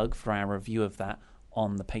 Cheap plug for our review of that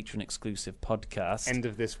on the Patreon exclusive podcast. End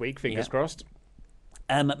of this week, fingers crossed.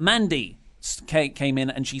 Mandy came in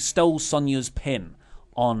and she stole Sonya's pin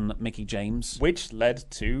on Mickie James, which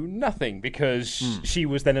led to nothing because she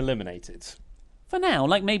was then eliminated. For now,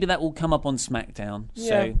 maybe that will come up on SmackDown.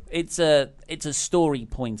 Yeah. So it's a story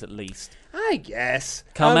point at least. I guess.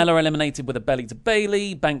 Carmella eliminated with a belly to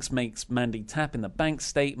Bayley. Banks makes Mandy tap in the Banks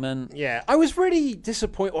statement. Yeah, I was really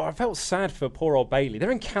disappointed, or I felt sad for poor old Bayley.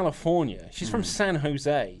 They're in California. She's from San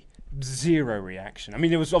Jose. Zero reaction. I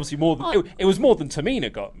mean, it was obviously more than it was more than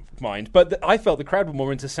Tamina got mind, but I felt the crowd were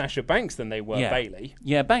more into Sasha Banks than they were Bayley.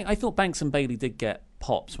 Yeah, I thought Banks and Bayley did get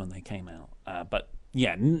pops when they came out, but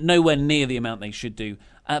yeah, nowhere near the amount they should do.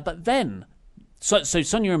 But then, so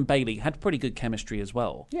Sonya and Bayley had pretty good chemistry as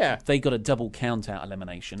well. Yeah, they got a double count out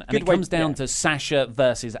elimination, and it comes down to Sasha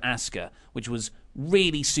versus Asuka, which was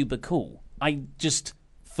really super cool. I just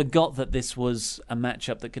forgot that this was a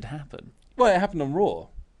matchup that could happen. Well, it happened on Raw.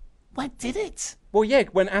 What, did it? Well, yeah,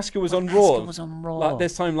 when Asuka was on Raw. Asuka was on Raw.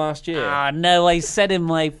 This time last year. No, I said in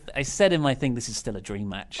my thing this is still a dream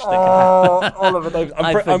match. Oliver,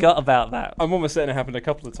 I forgot about that. I'm almost certain it happened a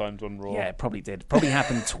couple of times on Raw. Yeah, it probably did. Probably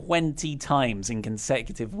happened 20 times in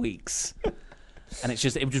consecutive weeks. And it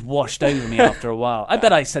just washed over me after a while. I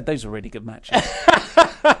bet I said those were really good matches.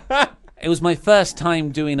 It was my first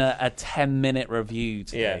time doing a 10-minute review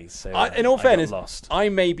today. Yeah. So in all fairness, lost. I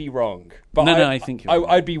may be wrong, but I think you're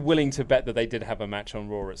right. I'd be willing to bet that they did have a match on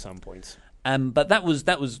Raw at some point. But that was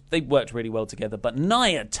they worked really well together. But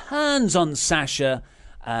Nia turns on Sasha,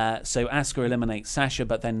 so Asuka eliminates Sasha,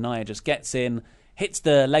 but then Nia just gets in, hits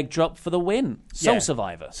the leg drop for the win. Soul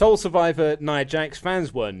Survivor, Nia Jax.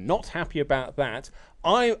 Fans were not happy about that.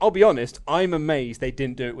 I'll be honest, I'm amazed they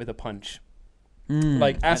didn't do it with a punch.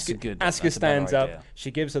 Like Asuka stands up,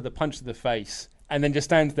 she gives her the punch to the face, and then just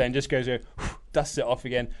stands there and just goes, dusts it off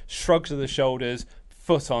again, shrugs to the shoulders,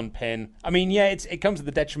 foot on pin. I mean, yeah, it comes to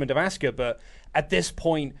the detriment of Asuka, but at this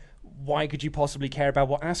point, why could you possibly care about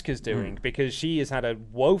what Asuka's doing? Because she has had a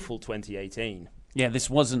woeful 2018. Yeah, this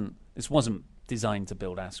wasn't designed to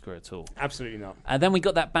build Asuka at all. Absolutely not. And then we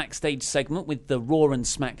got that backstage segment with the Raw and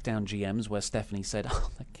SmackDown GMs where Stephanie said,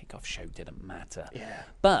 the kickoff show didn't matter. Yeah.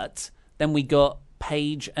 But then we got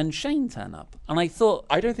Paige and Shane turn up. And I thought...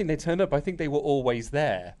 I don't think they turned up. I think they were always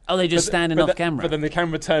there. Oh, they just standing off camera? But then the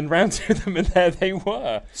camera turned round to them and there they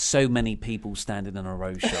were. So many people standing in a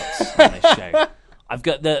row shots on this show. I've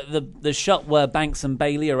got the shot where Banks and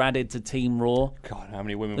Bayley are added to Team Raw. God, how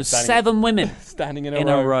many women were standing? 7 women standing in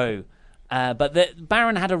a row. But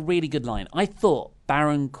Baron had a really good line. I thought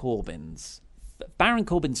Baron Corbin's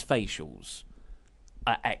facials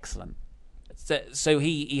are excellent. So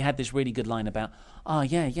he had this really good line about,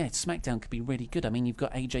 SmackDown could be really good. I mean, you've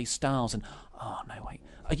got AJ Styles and,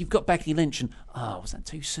 you've got Becky Lynch and, was that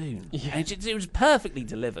too soon? Yeah. And it was perfectly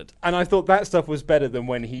delivered. And I thought that stuff was better than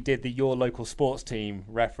when he did the Your Local Sports Team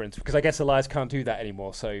reference, because I guess Elias can't do that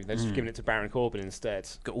anymore, so they're just giving it to Baron Corbin instead.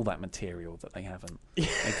 Got all that material that they haven't.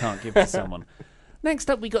 They can't give to someone. Next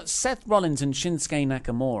up, we got Seth Rollins and Shinsuke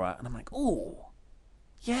Nakamura, and I'm like, ooh,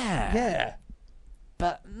 yeah. Yeah.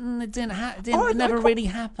 But it never really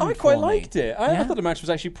happened. I quite liked it. I thought the match was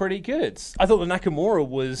actually pretty good. I thought the Nakamura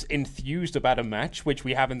was enthused about a match, which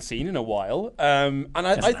we haven't seen in a while. And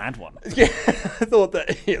I had one. Yeah, I thought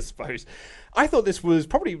that. I suppose. I thought this was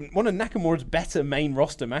probably one of Nakamura's better main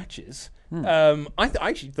roster matches. I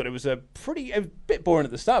actually thought it was a bit boring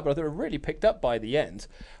at the start, but I thought it really picked up by the end.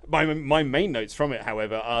 My main notes from it,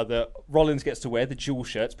 however, are that Rollins gets to wear the dual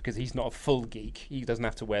shirts because he's not a full geek. He doesn't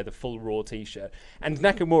have to wear the full Raw t-shirt. And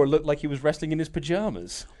Nakamura looked like he was wrestling in his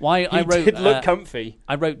pajamas. He did look comfy.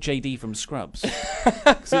 I wrote JD from Scrubs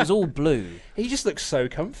because it was all blue. He just looks so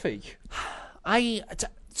comfy.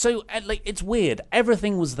 It's weird.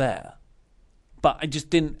 Everything was there. But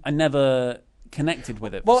I never connected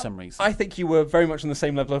with it for some reason. I think you were very much on the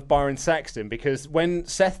same level of Byron Saxton, because when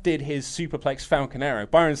Seth did his Superplex Falcon Arrow,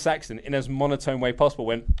 Byron Saxton, in as monotone way possible,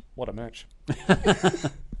 went, what a match.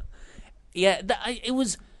 Yeah, it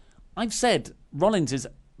was... I've said Rollins is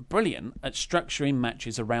brilliant at structuring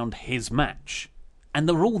matches around his match. And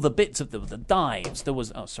there were all the bits of the dives. There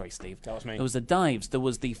was... Oh, sorry, Steve. That was me. There was the dives. There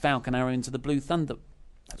was the Falcon Arrow into the Blue Thunder.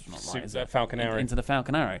 That's not right, is it? Falcon Arrow. Into the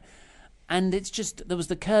Falcon Arrow. And it's just, there was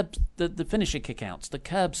the curb, the finisher kickouts, the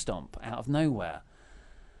curb stomp out of nowhere.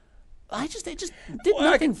 It just did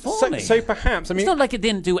nothing for me. So perhaps, I mean... It's not like it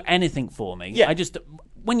didn't do anything for me. Yeah.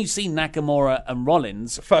 When you see Nakamura and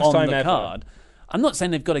Rollins First on time the ever. card, I'm not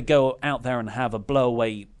saying they've got to go out there and have a blow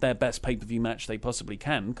away their best pay-per-view match they possibly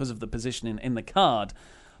can because of the positioning in the card,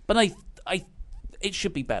 but it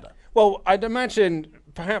should be better. Well, I'd imagine,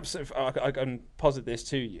 perhaps, if I can posit this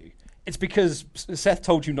to you, it's because Seth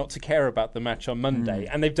told you not to care about the match on Monday,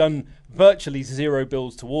 and they've done virtually zero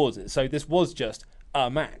builds towards it. So this was just a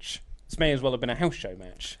match. This may as well have been a house show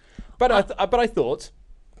match. But I thought,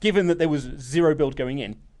 given that there was zero build going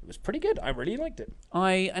in, it was pretty good. I really liked it.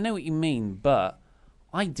 I know what you mean, but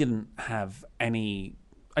I didn't have any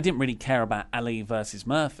I didn't really care about Ali versus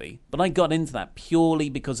Murphy, but I got into that purely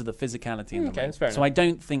because of the physicality in the ring. that's fair so enough. I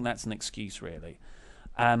don't think that's an excuse, really.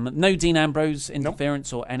 No Dean Ambrose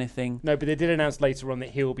interference or anything. No, but they did announce later on that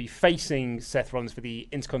he'll be facing Seth Rollins for the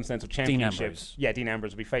Intercontinental Championship. Ambrose. Yeah, Dean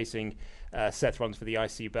Ambrose will be facing Seth Rollins for the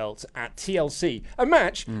IC belt at TLC, a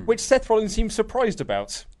match which Seth Rollins seemed surprised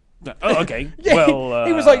about. Oh, okay. Yeah, well,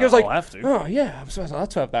 he was like, I'll have to. oh yeah, I'm so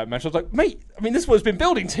glad to have that match. I was like, mate, I mean, this is what it's been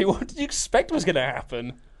building to. What did you expect was going to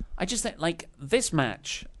happen? I just think, like, this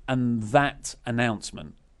match and that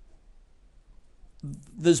announcement,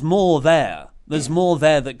 there's more there. There's more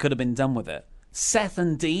there that could have been done with it. Seth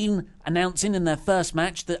and Dean announcing in their first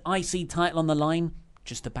match the IC title on the line,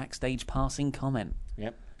 just a backstage passing comment.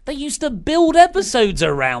 Yep. They used to build episodes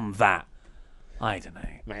around that. I don't know.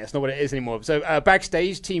 Man, that's not what it is anymore. So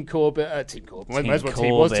backstage, Team Corbin. Well, that's what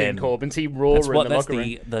team was. Team Corbin, Team Raw That's in what, the that's locker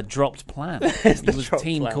room. the dropped plan. It's It the was dropped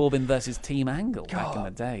Team plan. Corbin versus Team Angle back in the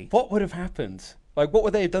day. What would have happened? Like, what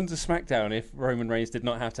would they have done to SmackDown if Roman Reigns did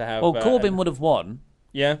not have to have... Well, Corbin would have won.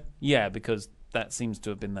 Yeah? Yeah, because that seems to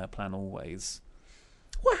have been their plan always.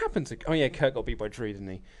 What happened to... Oh, yeah, Kurt got beat by Drew, didn't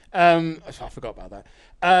he? I forgot about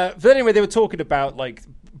that. But anyway, they were talking about, like,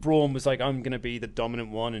 Braun was like, I'm going to be the dominant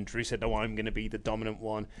one, and Drew said, no, I'm going to be the dominant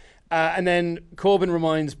one. And then Corbin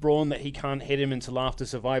reminds Braun that he can't hit him until after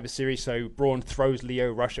Survivor Series, so Braun throws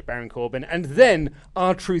Leo Rush at Baron Corbin, and then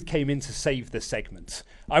R-Truth came in to save the segment.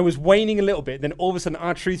 I was waning a little bit, then all of a sudden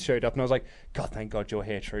R-Truth showed up, and I was like, God, thank God you're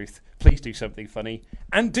here, Truth. Please do something funny.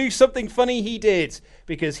 And do something funny he did,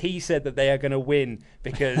 because he said that they are going to win,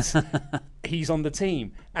 because he's on the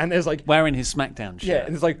team. And there's like... Wearing his SmackDown shirt. Yeah,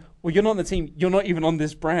 and it's like, well, you're not on the team. You're not even on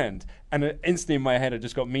this brand. And instantly in my head, I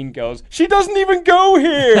just got Mean Girls. She doesn't even go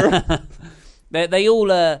here! They all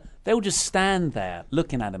just stand there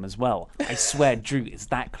looking at him as well. I swear Drew is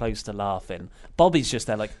that close to laughing. Bobby's just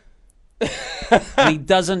there like... and he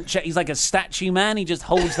doesn't check. He's like a statue man. He just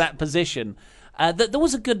holds that position. There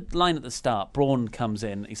was a good line at the start. Braun comes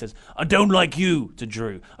in. He says, I don't like you to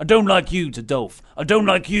Drew. I don't like you to Dolph. I don't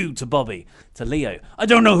like you to Bobby. To Leo. I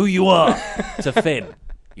don't know who you are. To Finn.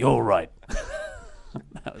 You're right.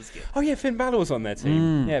 That was good. Oh, yeah, Finn Balor was on their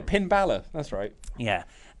team. Yeah, Finn Balor. That's right. Yeah.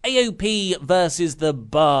 AOP versus The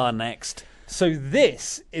Bar next. So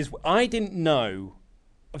this is... I didn't know...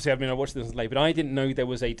 Obviously, I mean, I watched this late, but I didn't know there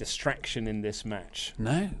was a distraction in this match.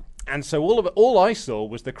 No. And so all I saw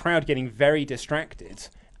was the crowd getting very distracted,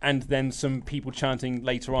 and then some people chanting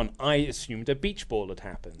later on. I assumed a beach ball had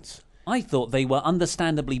happened. I thought they were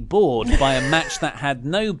understandably bored by a match that had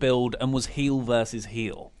no build and was heel versus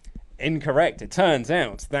heel. Incorrect. It turns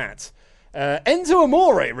out that Enzo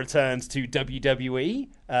Amore returns to WWE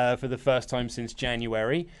for the first time since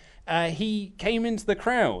January. He came into the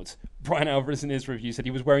crowd. Brian Alvarez in his review said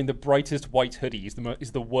he was wearing the brightest white hoodie. He's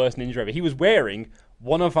the worst ninja ever. He was wearing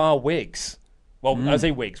one of our wigs. Well, I say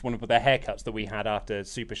wigs, one of the haircuts that we had after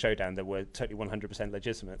Super Showdown that were totally 100%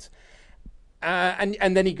 legitimate.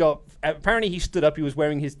 And then he got... apparently he stood up, he was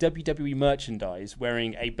wearing his WWE merchandise,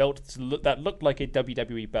 wearing a belt that looked like a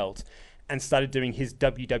WWE belt, and started doing his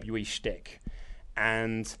WWE shtick.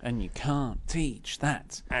 And you can't teach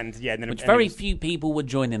that. And yeah, and then, which very few people were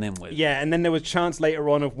joining in with. Yeah, and then there was chants later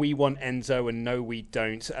on of "We want Enzo" and "No, we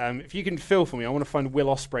don't." If you can fill for me, I want to find Will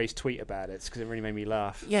Ospreay's tweet about it because it really made me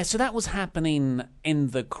laugh. Yeah, so that was happening in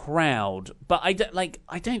the crowd, but I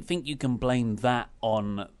don't think you can blame that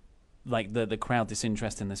on the crowd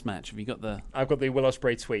disinterest in this match. Have you got the... I've got the Will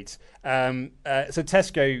Ospreay tweet. So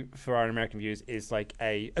Tesco, for our American viewers, is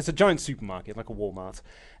it's a giant supermarket, like a Walmart.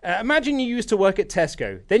 Imagine you used to work at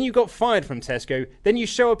Tesco, then you got fired from Tesco, then you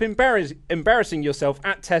show up embarrassing yourself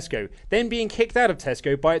at Tesco, then being kicked out of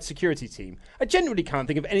Tesco by its security team. I genuinely can't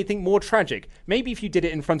think of anything more tragic. Maybe if you did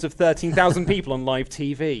it in front of 13,000 people on live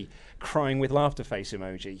TV. Crying with laughter face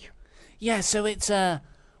emoji. Yeah, so it's...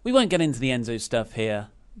 we won't get into the Enzo stuff here,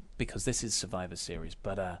 because this is Survivor Series,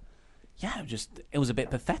 but yeah, it was a bit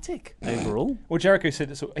pathetic overall. Well, Jericho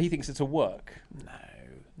said he thinks it's a work.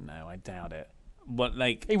 No, I doubt it. What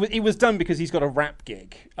he was done because he's got a rap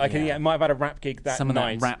gig. He might have had a rap gig that night. Some of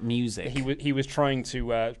that rap music. He was trying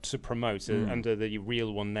to promote under the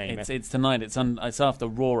Real One name. It's tonight. It's after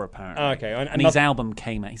Raw apparently. Oh, okay, and his album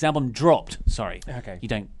came out. His album dropped. Sorry. Okay.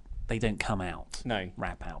 They don't come out. No.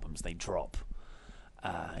 Rap albums. They drop.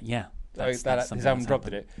 Yeah. His album dropped,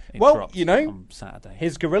 did it? Dropped on Saturday.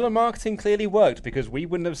 His guerrilla marketing clearly worked because we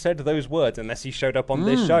wouldn't have said those words unless he showed up on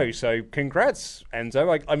this show. So congrats,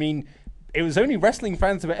 Enzo. I mean, it was only wrestling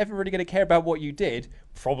fans that were ever really going to care about what you did.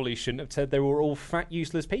 Probably shouldn't have said they were all fat,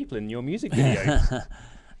 useless people in your music video.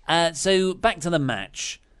 So back to the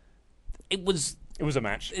match. It was It was a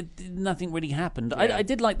match. Nothing really happened. Yeah. I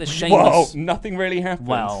did like the Whoa, Sheamus. nothing really happened.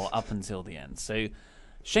 Well, up until the end. So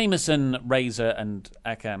Sheamus and Razor and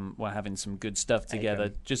Akam were having some good stuff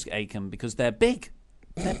together. Just Akam, because they're big.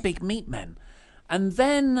 They're big meat men. And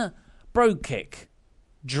then Brogue Kick.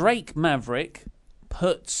 Drake Maverick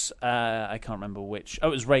puts, I can't remember which. Oh,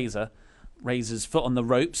 it was Razor. Razor's foot on the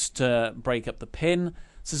ropes to break up the pin.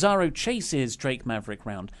 Cesaro chases Drake Maverick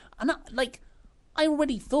round. And I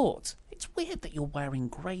already thought, it's weird that you're wearing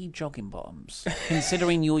grey jogging bottoms,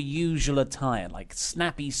 considering your usual attire, like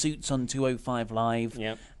snappy suits on 205 Live,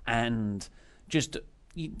 and just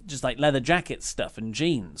like leather jacket stuff and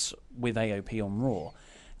jeans with AOP on Raw.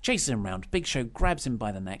 Chases him round. Big Show grabs him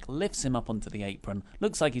by the neck, lifts him up onto the apron.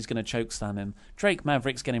 Looks like he's going to chokeslam him. Drake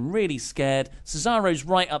Maverick's getting really scared. Cesaro's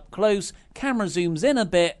right up close. Camera zooms in a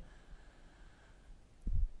bit.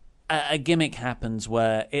 A gimmick happens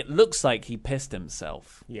where it looks like he pissed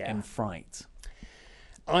himself in fright.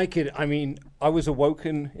 I was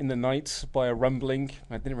awoken in the night by a rumbling.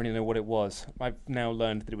 I didn't really know what it was. I've now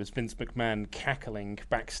learned that it was Vince McMahon cackling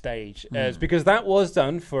backstage. It's because that was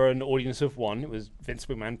done for an audience of one. It was Vince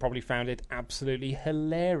McMahon probably found it absolutely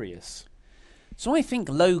hilarious. So I think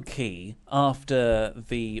low-key, after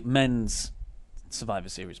the men's Survivor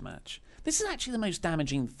Series match, this is actually the most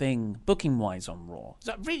damaging thing, booking-wise, on Raw.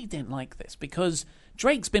 So I really didn't like this, because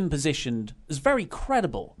Drake's been positioned as very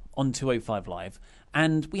credible on 205 Live,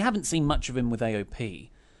 and we haven't seen much of him with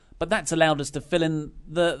AOP. But that's allowed us to fill in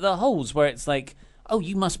the holes where it's like, oh,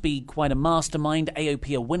 you must be quite a mastermind.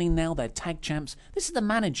 AOP are winning now. They're tag champs. This is the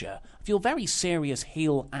manager of your very serious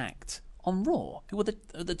heel act on Raw, who are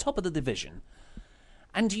at the top of the division.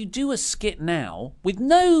 And you do a skit now with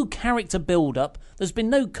no character build-up. There's been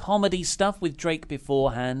no comedy stuff with Drake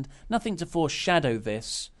beforehand. Nothing to foreshadow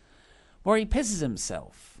this. Where he pisses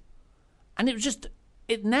himself. And it was just...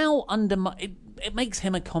 It now it makes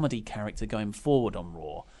him a comedy character going forward on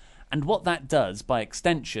Raw. And what that does, by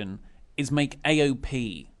extension, is make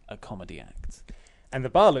AOP a comedy act. And the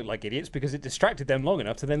Bar looked like idiots because it distracted them long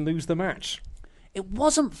enough to then lose the match. It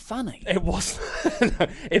wasn't funny. It was.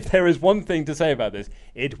 If there is one thing to say about this,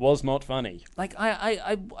 it was not funny. Like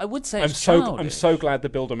I would say it's childish. I'm so glad the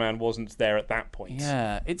Builder Man wasn't there at that point.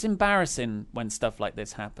 Yeah, it's embarrassing when stuff like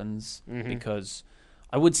this happens because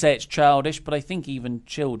I would say it's childish, but I think even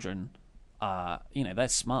children, they're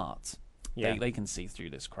smart. Yeah. They can see through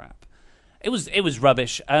this crap. It was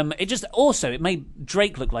rubbish. It made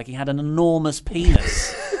Drake look like he had an enormous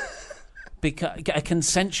penis, a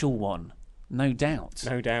consensual one. No doubt.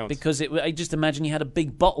 No doubt. Because I just imagine you had a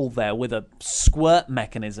big bottle there with a squirt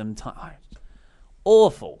mechanism.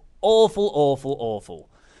 Awful. Awful, awful, awful.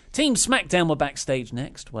 Team SmackDown were backstage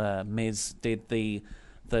next, where Miz did the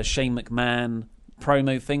Shane McMahon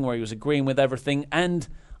promo thing where he was agreeing with everything, and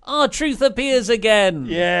R-Truth appears again.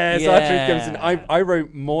 Yes, R-Truth comes in. I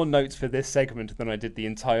wrote more notes for this segment than I did the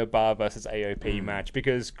entire Bar versus AOP match,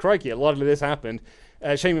 because, crikey, a lot of this happened.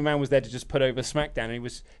 Shane McMahon was there to just put over SmackDown, and he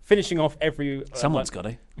was finishing off every... Someone's got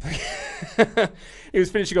to. He was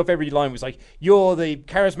finishing off every line. It was like, you're the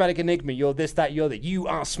charismatic enigma, you're this, that, you're that, you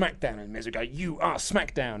are SmackDown. And Miz would go, you are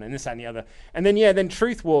SmackDown, and this, that, and the other. And then, then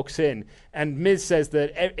Truth walks in, and Miz says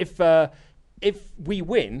that if we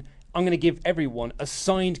win... I'm going to give everyone a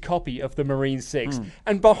signed copy of the Marine 6.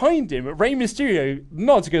 And behind him, Rey Mysterio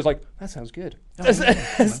nods and goes like, that sounds good.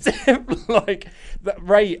 Like,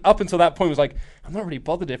 Rey, up until that point, was like, I'm not really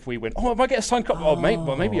bothered if we win. Oh, if I get a signed copy,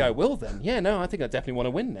 maybe I will then. Yeah, no, I think I definitely want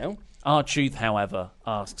to win now. R-Truth, however,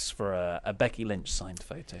 asks for a Becky Lynch signed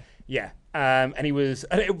photo. Yeah, and it was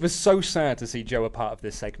so sad to see Joe a part of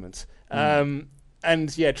this segment.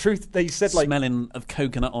 And yeah, Truth, they said like... Smelling of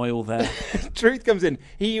coconut oil there. Truth comes in.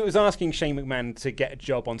 He was asking Shane McMahon to get a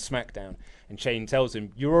job on SmackDown. And Shane tells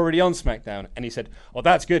him, you're already on SmackDown. And he said, oh,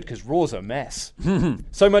 that's good, because Raw's a mess.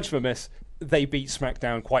 So much of a mess, they beat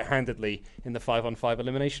SmackDown quite handedly in the 5-on-5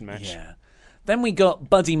 elimination match. Yeah. Then we got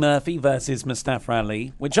Buddy Murphy versus Mustafa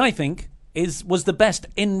Ali, which I think was the best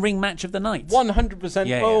in-ring match of the night. 100%.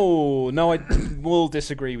 Yeah, no, I will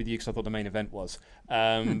disagree with you because I thought the main event was.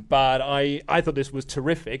 But I thought this was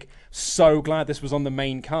terrific. So glad this was on the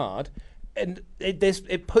main card. And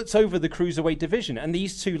it puts over the cruiserweight division. And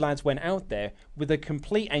these two lads went out there with a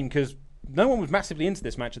complete aim, because no one was massively into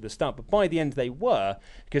this match at the start, but by the end they were,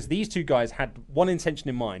 because these two guys had one intention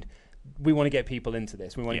in mind. We want to get people into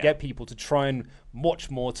this. We want to get people to try and watch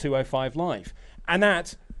more 205 Live. And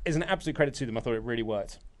that is an absolute credit to them. I thought it really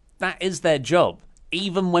worked. That is their job.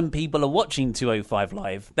 even when people are watching 205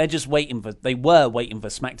 Live, they were waiting for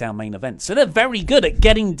SmackDown main events. So they're very good at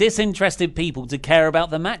getting disinterested people to care about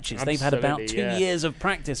the matches. Absolutely, they've had about 2 years of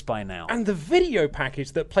practice by now. And the video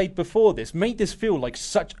package that played before this made this feel like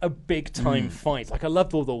such a big time fight. Like, I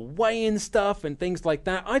loved all the weigh-in stuff and things like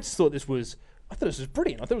that. I thought this was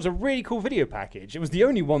brilliant. I thought it was a really cool video package. It was the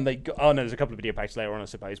only one they got. Oh, no, there's a couple of video packages later on, I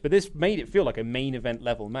suppose. But this made it feel like a main event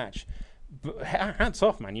level match. But hats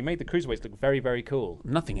off, man. You made the Cruiserweights look very, very cool.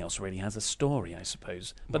 Nothing else really has a story, I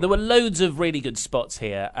suppose. But there were loads of really good spots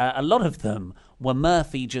here. A lot of them were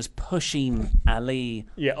Murphy just pushing Ali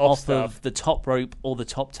off of the top rope or the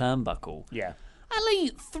top turnbuckle. Yeah.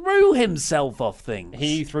 Ali threw himself off things.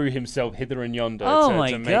 He threw himself hither and yonder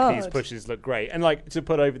to make these pushes look great. And like to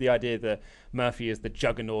put over the idea that Murphy is the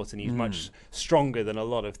juggernaut and he's much stronger than a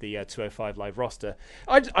lot of the 205 Live roster.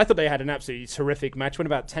 I thought they had an absolutely terrific match. Went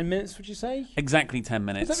about 10 minutes, would you say? Exactly 10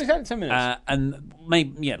 minutes. Exactly 10 minutes. And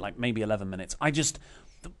maybe 11 minutes.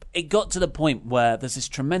 It got to the point where there's this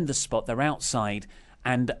tremendous spot. They're outside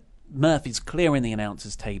and Murphy's clearing the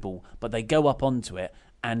announcer's table, but they go up onto it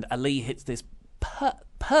and Ali hits this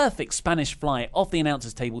perfect Spanish fly off the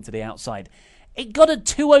announcer's table to the outside. It got a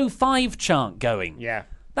 205 chant going. Yeah.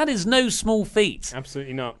 That is no small feat.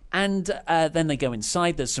 Absolutely not. And then they go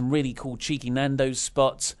inside. There's some really cool cheeky Nando's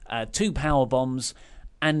spots, 2 power bombs,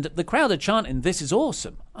 and the crowd are chanting, "This is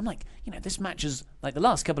awesome." I'm like, this match is, like, the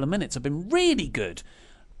last couple of minutes have been really good.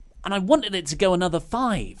 And I wanted it to go another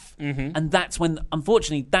 5. Mm-hmm. And that's when,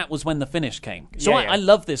 unfortunately, that was when the finish came. So I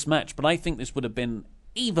love this match, but I think this would have been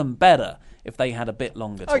even better if they had a bit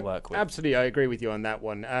longer to work with. Absolutely, I agree with you on that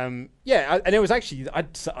one. And it was actually,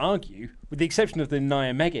 I'd argue, with the exception of the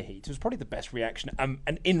Nia Mega Heat, it was probably the best reaction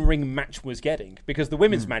an in-ring match was getting. Because the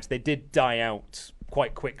women's match, they did die out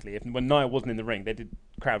quite quickly. When Nia wasn't in the ring, the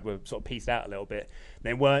crowd were sort of pieced out a little bit.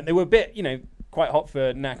 They were a bit, quite hot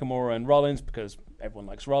for Nakamura and Rollins, because everyone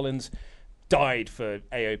likes Rollins. Died for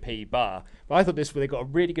AOP Bar. But I thought they got a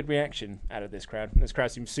really good reaction out of this crowd. This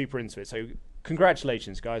crowd seemed super into it. So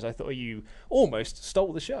congratulations, guys. I thought you almost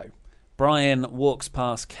stole the show. Brian walks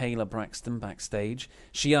past Kayla Braxton backstage.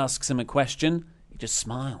 She asks him a question. He just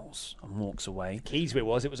smiles and walks away. The key to it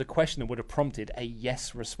was a question that would have prompted a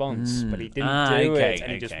yes response, but he didn't do it,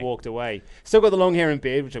 and he just walked away. Still got the long hair and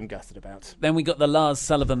beard, which I'm gutted about. Then we got the Lars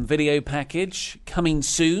Sullivan video package coming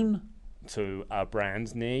soon to a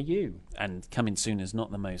brand near you. And coming soon is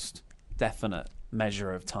not the most definite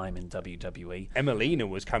measure of time in WWE. Emelina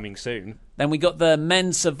was coming soon. Then we got the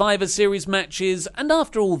men's Survivor Series matches, and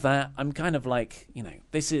after all that, I'm kind of like,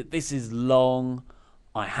 this is long.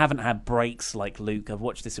 I haven't had breaks like Luke. I've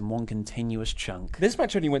watched this in one continuous chunk. This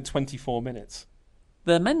match only went 24 minutes.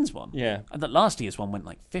 The men's one? Yeah. And the last year's one went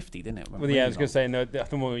like 50, didn't it? Well, yeah, I was going to say, no, I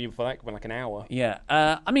think for that went like an hour. Yeah.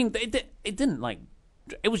 It didn't like...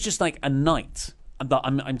 It was just like a night.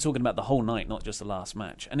 I'm talking about the whole night, not just the last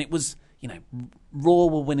match. And it was, Raw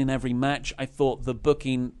were winning every match. I thought the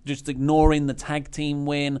booking, just ignoring the tag team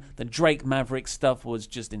win, the Drake Maverick stuff was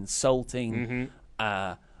just insulting.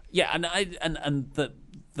 Mm-hmm. And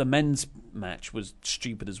the men's match was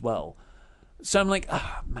stupid as well. So I'm like,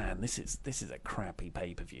 man, this is a crappy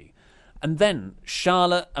pay-per-view. And then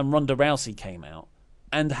Charlotte and Ronda Rousey came out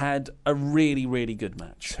and had a really, really good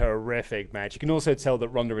match. Terrific match. You can also tell that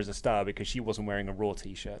Ronda is a star because she wasn't wearing a Raw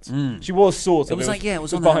t-shirt. She was sort of. It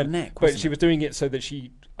was on her neck, but she was doing it so that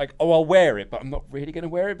she, I'll wear it, but I'm not really going to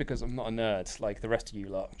wear it because I'm not a nerd like the rest of you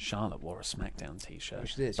lot. Charlotte wore a SmackDown t-shirt.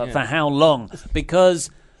 Which it is, but for how long?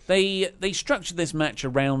 Because they structured this match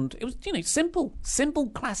around, it was, simple,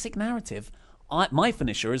 classic narrative. My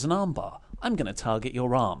finisher is an armbar. I'm going to target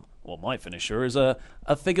your arm. Well, my finisher is a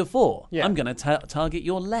figure 4. Yeah. I'm going to target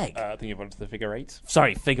your leg. I think you wanted the figure 8.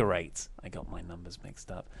 Sorry, figure 8. I got my numbers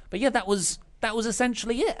mixed up. But yeah, that was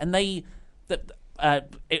essentially it. And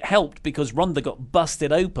it helped because Ronda got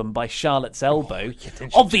busted open by Charlotte's elbow.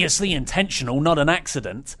 Obviously intentional, not an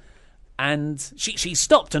accident. And she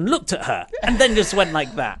stopped and looked at her and then just went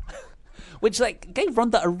like that. Which gave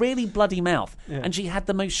Ronda a really bloody mouth. Yeah. And she had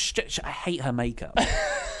the most... I hate her makeup.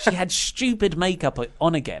 She had stupid makeup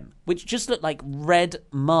on again, which just looked like red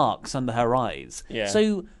marks under her eyes. Yeah.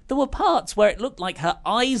 So there were parts where it looked like her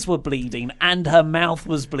eyes were bleeding and her mouth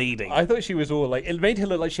was bleeding. I thought she was all it made her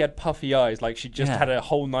look like she had puffy eyes, like she just had a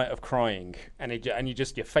whole night of crying. And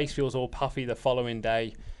your face feels all puffy the following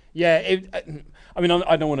day. Yeah,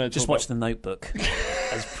 I don't want to... Just watch The Notebook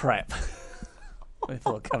as prep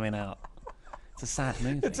before coming out. It's a sad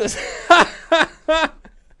movie.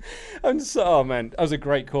 Oh man, that was a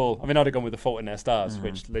great call. I'd have gone with The Fault in Their Stars,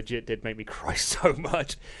 which legit did make me cry so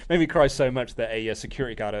much. Made me cry so much that a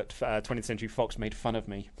security guard at 20th Century Fox made fun of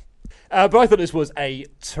me. But I thought this was a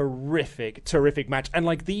terrific match, and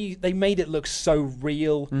like they made it look so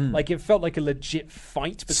real. Like it felt like a legit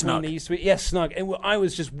fight between these three. Yeah, snug. And I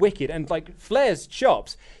was just wicked. And like Flair's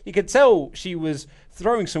chops, you could tell she was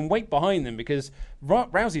throwing some weight behind them because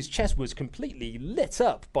Rousey's chest was completely lit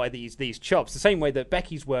up by these chops, the same way that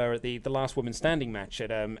Becky's were at the last woman standing match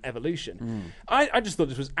at Evolution. I just thought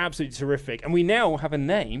this was absolutely terrific, and we now have a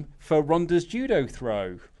name for Ronda's judo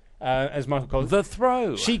throw. As Michael calls it. The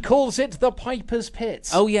throw. She calls it the Piper's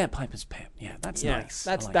Pit. Oh, yeah, Piper's Pit. Yeah, that's nice.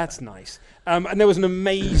 That's nice. And there was an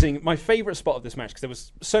amazing, my favourite spot of this match, because there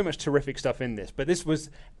was so much terrific stuff in this, but this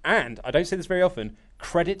was, and I don't say this very often,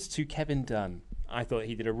 credit to Kevin Dunn. I thought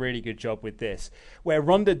he did a really good job with this, where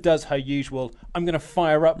Ronda does her usual, I'm going to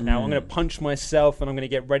fire up now, I'm going to punch myself, and I'm going to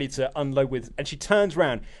get ready to unload with, and she turns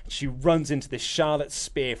around, and she runs into this Charlotte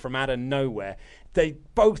spear from out of nowhere. They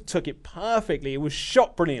both took it perfectly. It was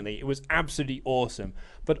shot brilliantly. It was absolutely awesome.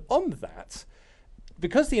 But on that,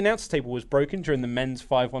 because the announce table was broken during the men's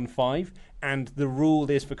 5-on-5, and the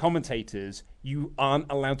rule is for commentators, you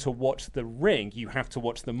aren't allowed to watch the ring. You have to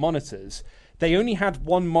watch the monitors. They only had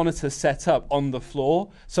one monitor set up on the floor,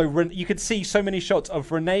 so you could see so many shots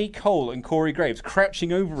of Renee Cole and Corey Graves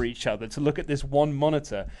crouching over each other to look at this one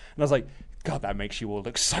monitor. And I was like, God, that makes you all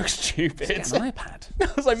look so stupid. It's an iPad.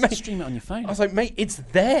 I was like, mate, stream it on your phone. I was like, mate, it's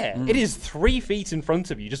there. It is 3 feet in front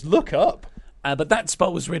of you. Just look up. But that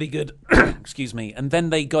spot was really good. Excuse me. And then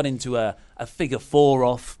they got into a figure 4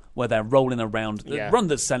 off where they're rolling around. Yeah. The run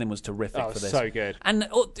that's selling was terrific for this. So good. And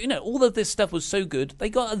all of this stuff was so good. They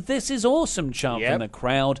got a "This is awesome" chant from the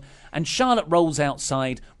crowd. And Charlotte rolls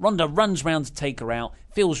outside. Ronda runs round to take her out.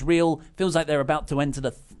 Feels real. Feels like they're about to enter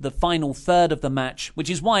the final third of the match, which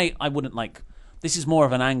is why I wouldn't like. This is more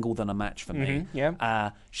of an angle than a match for me.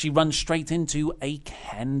 She runs straight into a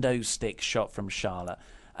kendo stick shot from Charlotte.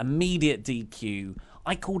 Immediate DQ.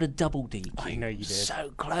 I called a double DQ. I know you did.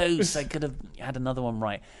 So close. I could have had another one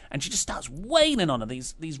right. And she just starts wailing on her,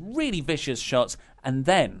 these really vicious shots. And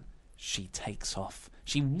then she takes off.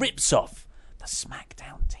 She rips off the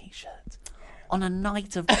SmackDown T-shirt on a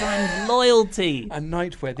night of brand loyalty. A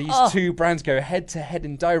night where these two brands go head-to-head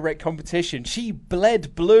in direct competition. She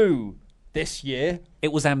bled blue this year.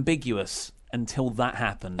 It was ambiguous until that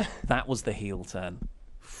happened. That was the heel turn.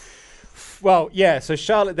 Well, yeah, so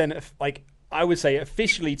Charlotte then, like, I would say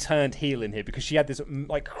officially turned heel in here because she had this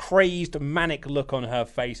like crazed, manic look on her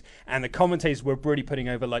face, and the commentators were really putting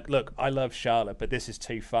over like, look, I love Charlotte, but this is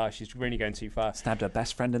too far. She's really going too far. Stabbed her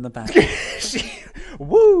best friend in the back.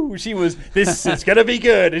 She was, this is going to be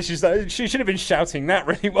good. And she's like, she should have been shouting that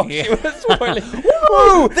really while she was spoiling.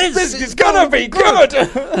 Woo! This is going to be good!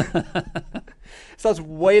 Starts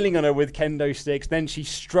wailing on her with kendo sticks. Then she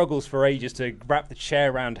struggles for ages to wrap the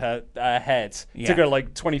chair around her head. It took her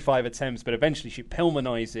like 25 attempts, but eventually she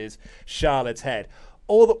Pillmanizes Charlotte's head.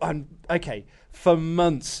 For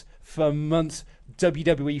months,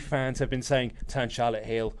 WWE fans have been saying, turn Charlotte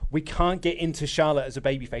heel. We can't get into Charlotte as a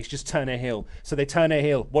babyface, just turn her heel. So they turn her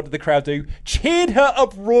heel. What did the crowd do? Cheered her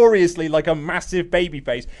uproariously like a massive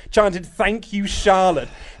babyface. Chanted, thank you, Charlotte.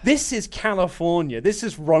 This is California. This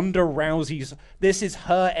is Ronda Rousey's. This is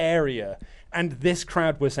her area. And this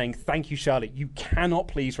crowd was saying, thank you, Charlotte. You cannot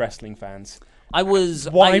please wrestling fans.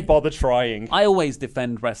 Why bother trying? I always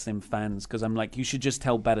defend wrestling fans because I'm like, you should just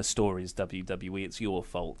tell better stories, WWE. It's your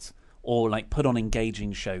fault. Or like put on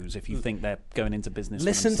engaging shows if you think they're going into business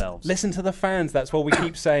for themselves. Listen to the fans. That's what we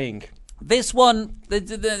keep saying. This one,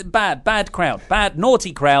 the bad crowd, bad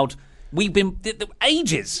naughty crowd. We've been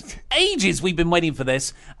ages we've been waiting for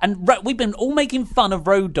this, and we've been all making fun of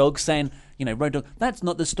Road Dogg, saying, Road Dogg, that's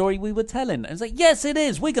not the story we were telling. And it's like, yes, it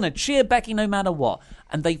is. We're going to cheer Becky no matter what.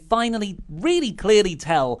 And they finally really clearly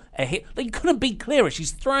tell a hit. They couldn't be clearer.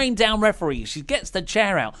 She's throwing down referees. She gets the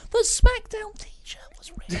chair out. The SmackDown T-shirt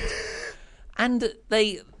was ripped. And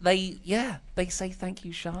they say thank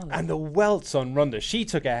you, Charlotte. And the welts on Ronda, she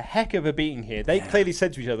took a heck of a beating here. They clearly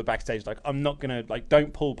said to each other backstage, like, I'm not going to,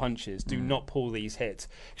 don't pull punches. Do not pull these hits.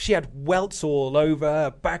 She had welts all over.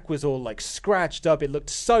 Her back was all, scratched up. It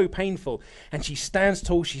looked so painful. And she stands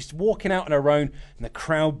tall. She's walking out on her own, and the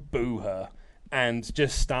crowd boo her. And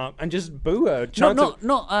just boo her.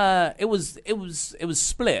 It was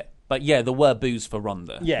split. But yeah, there were boos for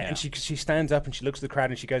Ronda. Yeah, and she stands up and she looks at the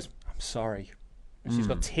crowd and she goes, I'm sorry. And she's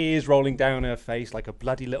got tears rolling down her face like a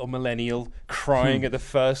bloody little millennial crying at the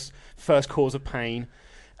first cause of pain.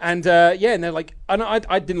 And I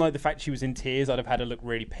didn't like the fact she was in tears. I'd have had her look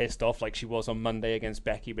really pissed off like she was on Monday against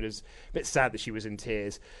Becky, but it was a bit sad that she was in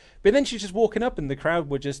tears. But then she's just walking up and the crowd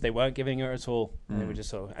they weren't giving her at all. They were just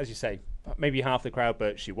sort of, as you say, maybe half the crowd,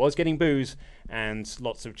 but she was getting boos and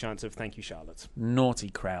lots of chants of thank you, Charlotte. Naughty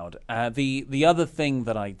crowd. The other thing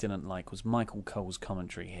that I didn't like was Michael Cole's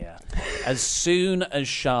commentary here. As soon as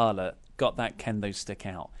Charlotte got that kendo stick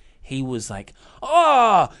out, he was like,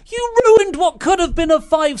 you ruined what could have been a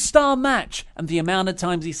 5-star match. And the amount of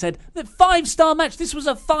times he said, that 5-star match, this was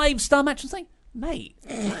a 5-star match. I was like, mate,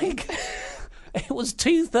 it was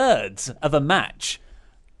 2/3 of a match.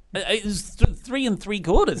 It was 3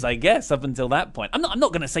 3/4, I guess, up until that point. I'm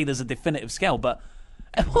not going to say there's a definitive scale, but...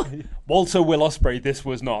 Walter Will Ospreay, this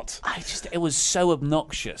was not. It was so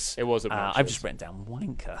obnoxious. It was obnoxious. I've just written down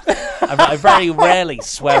wanker. I very rarely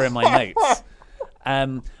swear in my notes.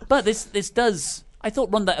 But this does... I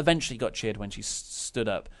thought Ronda eventually got cheered when she stood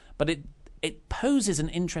up, but it poses an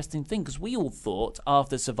interesting thing, because we all thought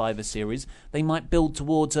after Survivor Series they might build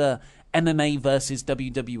towards a MMA versus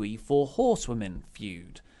WWE for Horsewomen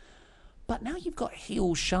feud. But now you've got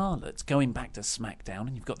heel Charlotte going back to SmackDown,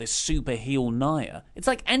 and you've got this super heel Nia. It's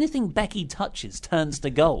like anything Becky touches turns to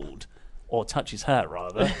gold. Or touches her,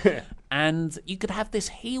 rather. And you could have this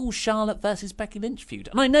heel Charlotte versus Becky Lynch feud.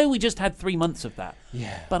 And I know we just had 3 months of that.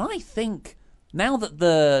 Yeah. But I think now that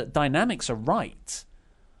the dynamics are right,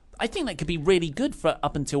 I think that could be really good for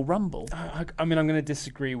up until Rumble. I mean, I'm going to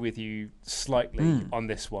disagree with you slightly on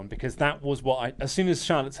this one, because that was what as soon as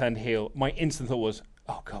Charlotte turned heel, my instant thought was,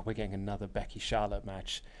 oh God, we're getting another Becky-Charlotte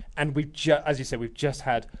match. And as you said, we've just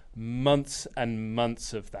had months and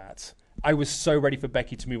months of that. I was so ready for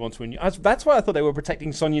Becky to move on to a new... That's why I thought they were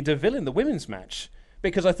protecting Sonya Deville in the women's match.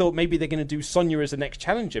 Because I thought maybe they're going to do Sonya as the next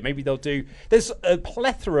challenger. Maybe they'll do... There's a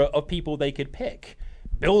plethora of people they could pick.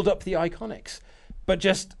 Build up the Iconics. But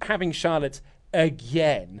just having Charlotte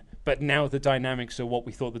again, but now the dynamics are what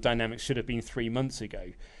we thought the dynamics should have been 3 months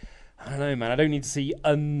ago. I don't know, man. I don't need to see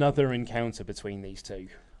another encounter between these two.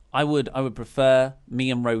 I would prefer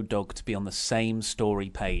me and Road Dogg to be on the same story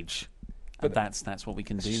page. But that's what we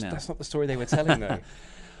can do now. That's not the story they were telling, though.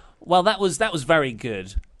 Well, that was very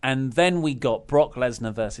good. And then we got Brock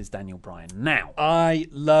Lesnar versus Daniel Bryan. Now, I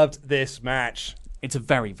loved this match. It's a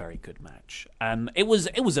very, very good match. It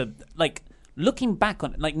was a, like, looking back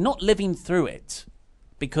on it, like, not living through it,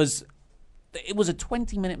 because it was a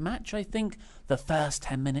 20-minute match, I think. The first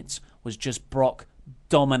 10 minutes was just Brock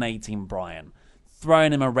dominating Bryan,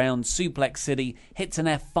 throwing him around, Suplex City, hits an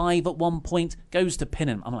F5 at one point, goes to pin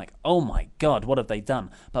him. I'm like, oh my God, what have they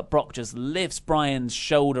done? But Brock just lifts Bryan's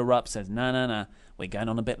shoulder up, says, no, we're going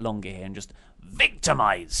on a bit longer here, and just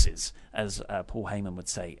victimizes, as Paul Heyman would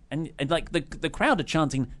say. And like, the crowd are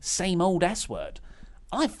chanting, same old S word.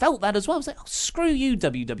 I felt that as well. I was like, oh, screw you,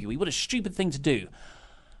 WWE, what a stupid thing to do.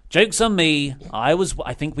 Joke's on me. I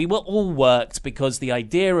think we were all worked, because the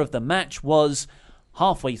idea of the match was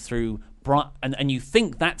halfway through, and you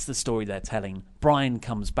think that's the story they're telling. Bryan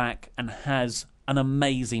comes back and has an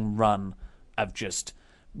amazing run of just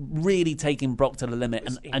really taking Brock to the limit,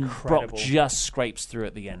 and Brock just scrapes through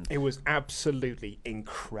at the end. It was absolutely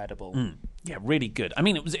incredible. Yeah, really good. I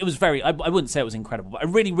mean, it was very... I wouldn't say it was incredible, but I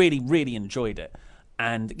really, really, really enjoyed it.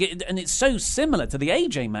 And it's so similar to the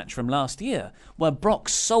AJ match from last year, where Brock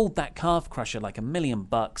sold that calf crusher like $1 million.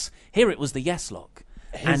 Here it was the Yes Lock.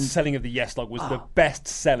 His selling of the Yes Lock was the best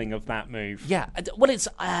selling of that move. Yeah, well,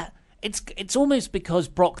 it's almost because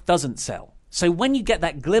Brock doesn't sell. So when you get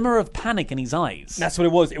that glimmer of panic in his eyes... That's what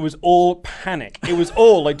it was. It was all panic. It was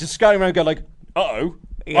all like just going around going like, uh-oh,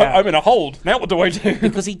 yeah. I'm in a hold. Now what do I do?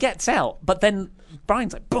 Because he gets out, but then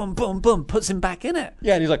Bryan's like, boom, boom, boom, puts him back in it.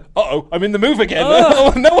 Yeah, and he's like, uh-oh, I'm in the move again.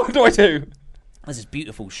 Now what do I do? There's this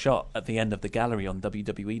beautiful shot at the end of the gallery on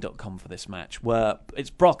WWE.com for this match, where it's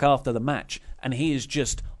Brock after the match, and he is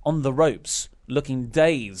just on the ropes, looking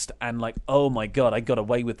dazed, and like, oh my God, I got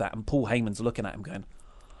away with that. And Paul Heyman's looking at him going...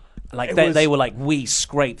 Like they were like, we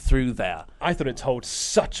scraped through there. I thought it told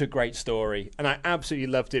such a great story, and I absolutely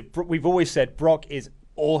loved it. We've always said Brock is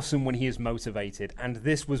awesome when he is motivated, and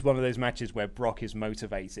this was one of those matches where Brock is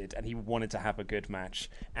motivated, and he wanted to have a good match.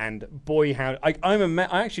 And boy, how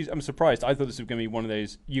I'm surprised. I thought this was going to be one of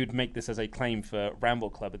those you'd make this as a claim for Ramble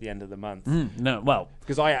Club at the end of the month.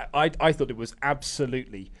 Because I thought it was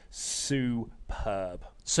absolutely superb.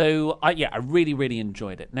 So I really, really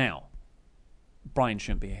enjoyed it. Now, Bryan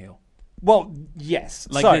shouldn't be a heel. Well, yes.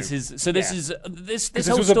 This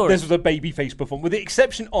whole story. This was a babyface performance, with the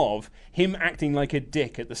exception of him acting like a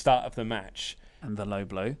dick at the start of the match. And the low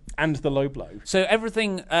blow. So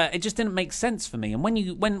everything, it just didn't make sense for me. And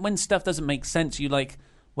when stuff doesn't make sense, you're like,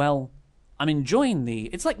 well, I'm enjoying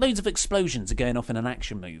it's like loads of explosions are going off in an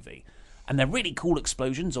action movie. And they're really cool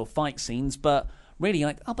explosions or fight scenes, but really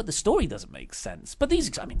like, but the story doesn't make sense. But these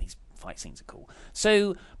fight scenes are cool.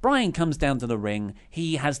 So Bryan comes down to the ring.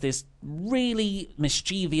 He has this really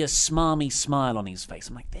mischievous, smarmy smile on his face.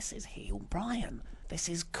 I'm like, this is heel Bryan. This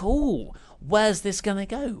is cool. Where's this going to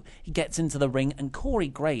go? He gets into the ring, and Corey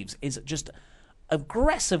Graves is just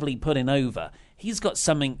aggressively putting over. He's got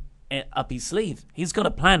something up his sleeve. He's got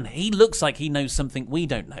a plan. He looks like he knows something we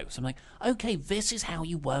don't know. So I'm like, okay, this is how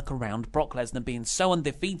you work around Brock Lesnar being so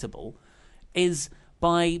undefeatable, is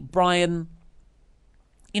by Bryan,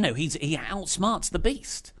 he outsmarts the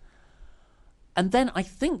beast. And then I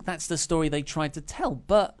think that's the story they tried to tell,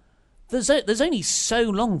 but there's only so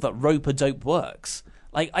long that rope-a-dope works.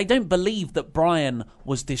 Like, I don't believe that Bryan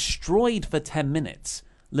was destroyed for 10 minutes,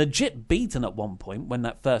 legit beaten at one point when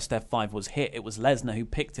that first F5 was hit. It was Lesnar who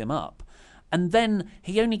picked him up. And then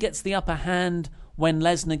he only gets the upper hand when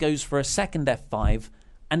Lesnar goes for a second F5,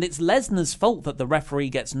 and it's Lesnar's fault that the referee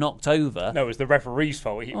gets knocked over. No, it was the referee's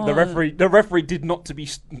fault. The referee did not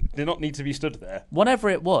need to be stood there. Whatever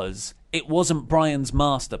it wasn't Bryan's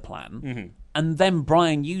master plan. Mm-hmm. And then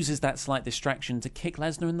Bryan uses that slight distraction to kick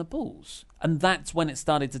Lesnar in the balls. And that's when it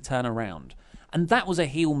started to turn around. And that was a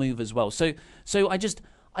heel move as well. So I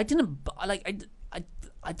don't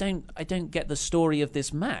get the story of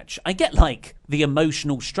this match. I get like the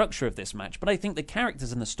emotional structure of this match, but I think the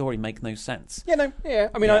characters in the story make no sense.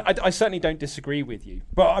 I certainly don't disagree with you.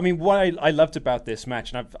 But I mean, what I loved about this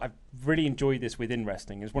match, and I've really enjoyed this within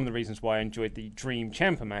wrestling, is one of the reasons why I enjoyed the Dream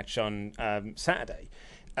Ciampa match on Saturday,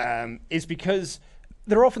 is because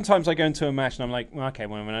there are often times I go into a match and I'm like, well, okay,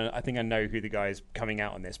 I think I know who the guy is coming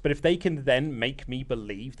out on this. But if they can then make me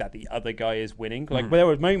believe that the other guy is winning, like there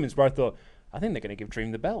were moments where I thought, I think they're going to give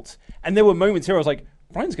Dream the belt. And there were moments here I was like,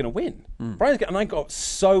 Bryan's going to win. And I got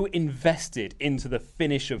so invested into the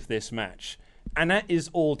finish of this match. And that is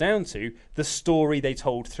all down to the story they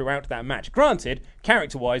told throughout that match. Granted,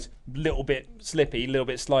 character-wise, a little bit slippy, a little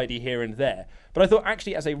bit slidey here and there. But I thought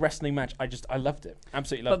actually as a wrestling match, I loved it.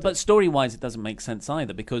 Absolutely loved it. But story-wise, it doesn't make sense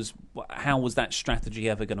either, because how was that strategy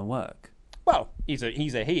ever going to work? Well, he's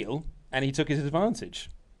a heel, and he took his advantage.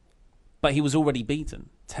 But he was already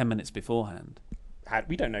beaten 10 minutes beforehand.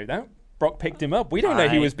 We don't know that. Brock picked him up. We don't know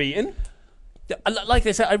he was beaten. Like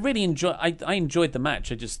I said, I really enjoyed the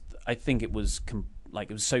match. I think it was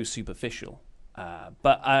it was so superficial.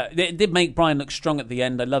 But it did make Bryan look strong at the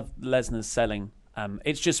end. I love Lesnar's selling.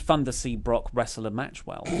 It's just fun to see Brock wrestle a match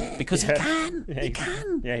well, because he can. Yeah, he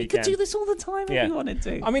can. Yeah, he could do this all the time if he wanted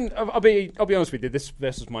to. I mean, I'll be honest with you. This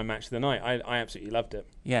was my match of the night. I absolutely loved it.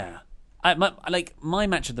 Yeah. My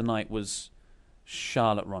match of the night was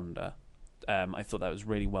Charlotte Ronda. I thought that was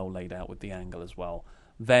really well laid out with the angle as well.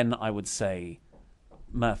 Then I would say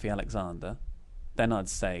Murphy Alexander. Then I'd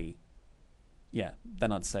say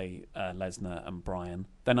Lesnar and Bryan.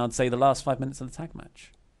 Then I'd say the last 5 minutes of the tag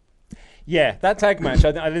match. Yeah, that tag match,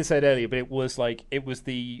 I didn't say it earlier, but it was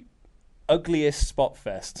the ugliest spot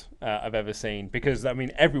fest I've ever seen, because I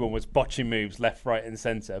mean everyone was botching moves left, right, and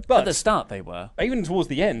centre. But at the start, they were. Even towards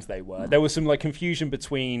the end, they were. There was some confusion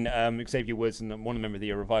between Xavier Woods and one member of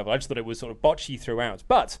the Revival. I just thought it was sort of botchy throughout.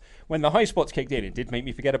 But when the high spots kicked in, it did make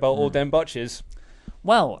me forget about all them botches.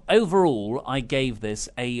 Well, overall, I gave this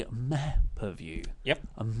a meh per view. Yep,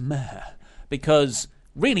 a meh, because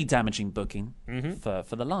really damaging booking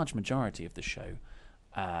for the large majority of the show.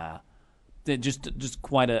 Just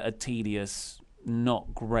quite a tedious,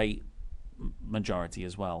 not great majority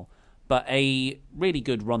as well. But a really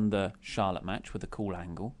good Ronda Charlotte match with a cool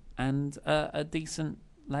angle, and a decent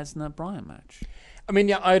Lesnar Bryan match. I mean,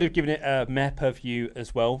 yeah, I'd have given it a meh per view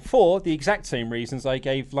as well, for the exact same reasons I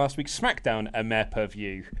gave last week's SmackDown a meh per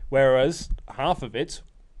view. Whereas half of it,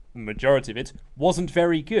 the majority of it, wasn't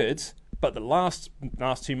very good, but the last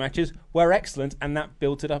two matches were excellent, and that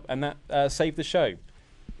built it up, and that saved the show.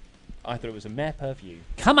 I thought it was a meh per view.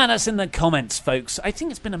 Come at us in the comments, folks. I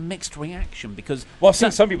think it's been a mixed reaction, because I've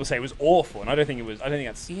seen some people say it was awful, and I don't think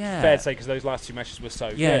that's fair to say, because those last two matches were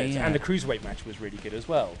so good. Yeah. And the Cruiserweight match was really good as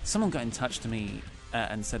well. Someone got in touch to me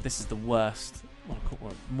and said this is the worst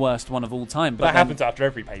one of all time. But that happens after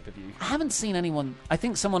every pay-per-view. I haven't seen anyone. I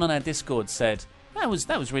think someone on our Discord said that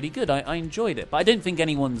was really good. I enjoyed it, but I don't think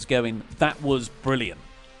anyone's going, that was brilliant,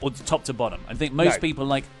 or top to bottom. I think most people are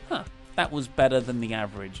like, that was better than the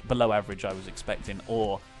average, below average I was expecting,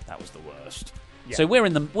 or that was the worst. Yeah. So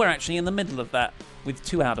we're actually in the middle of that with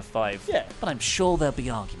 2 out of 5. Yeah. But I'm sure there'll be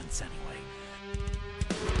arguments anyway.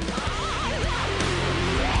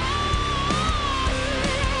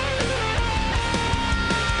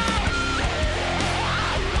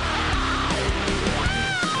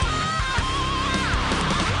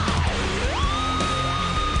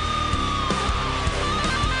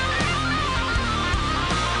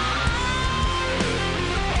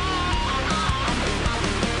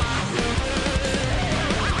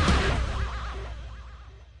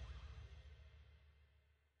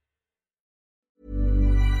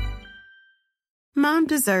 Mom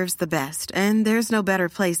deserves the best, and there's no better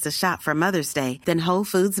place to shop for Mother's Day than Whole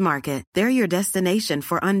Foods Market. They're your destination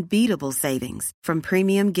for unbeatable savings, from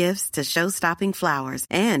premium gifts to show-stopping flowers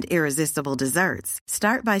and irresistible desserts.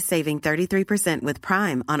 Start by saving 33% with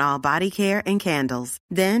Prime on all body care and candles.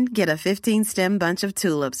 Then get a 15-stem bunch of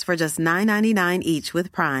tulips for just $9.99 each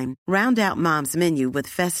with Prime. Round out Mom's menu with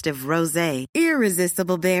festive rosé,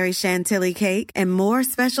 irresistible berry chantilly cake, and more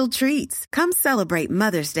special treats. Come celebrate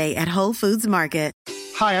Mother's Day at Whole Foods Market.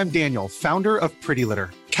 Hi, I'm Daniel, founder of Pretty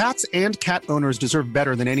Litter. Cats and cat owners deserve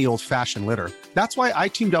better than any old-fashioned litter. That's why I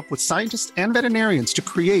teamed up with scientists and veterinarians to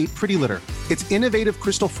create Pretty Litter. Its innovative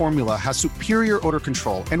crystal formula has superior odor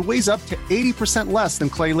control and weighs up to 80% less than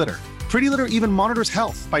clay litter. Pretty Litter even monitors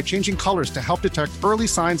health by changing colors to help detect early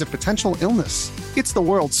signs of potential illness. It's the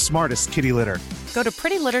world's smartest kitty litter. Go to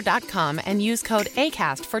prettylitter.com and use code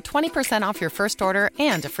ACAST for 20% off your first order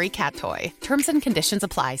and a free cat toy. Terms and conditions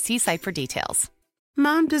apply. See site for details.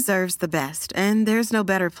 Mom deserves the best, and there's no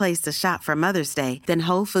better place to shop for Mother's Day than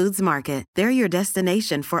Whole Foods Market. They're your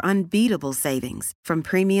destination for unbeatable savings, from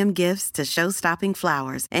premium gifts to show-stopping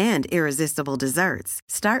flowers and irresistible desserts.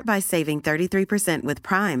 Start by saving 33% with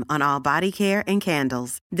Prime on all body care and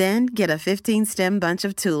candles. Then get a 15-stem bunch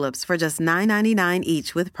of tulips for just $9.99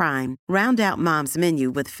 each with Prime. Round out Mom's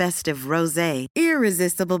menu with festive rosé,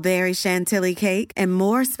 irresistible berry chantilly cake, and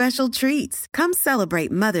more special treats. Come celebrate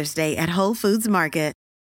Mother's Day at Whole Foods Market.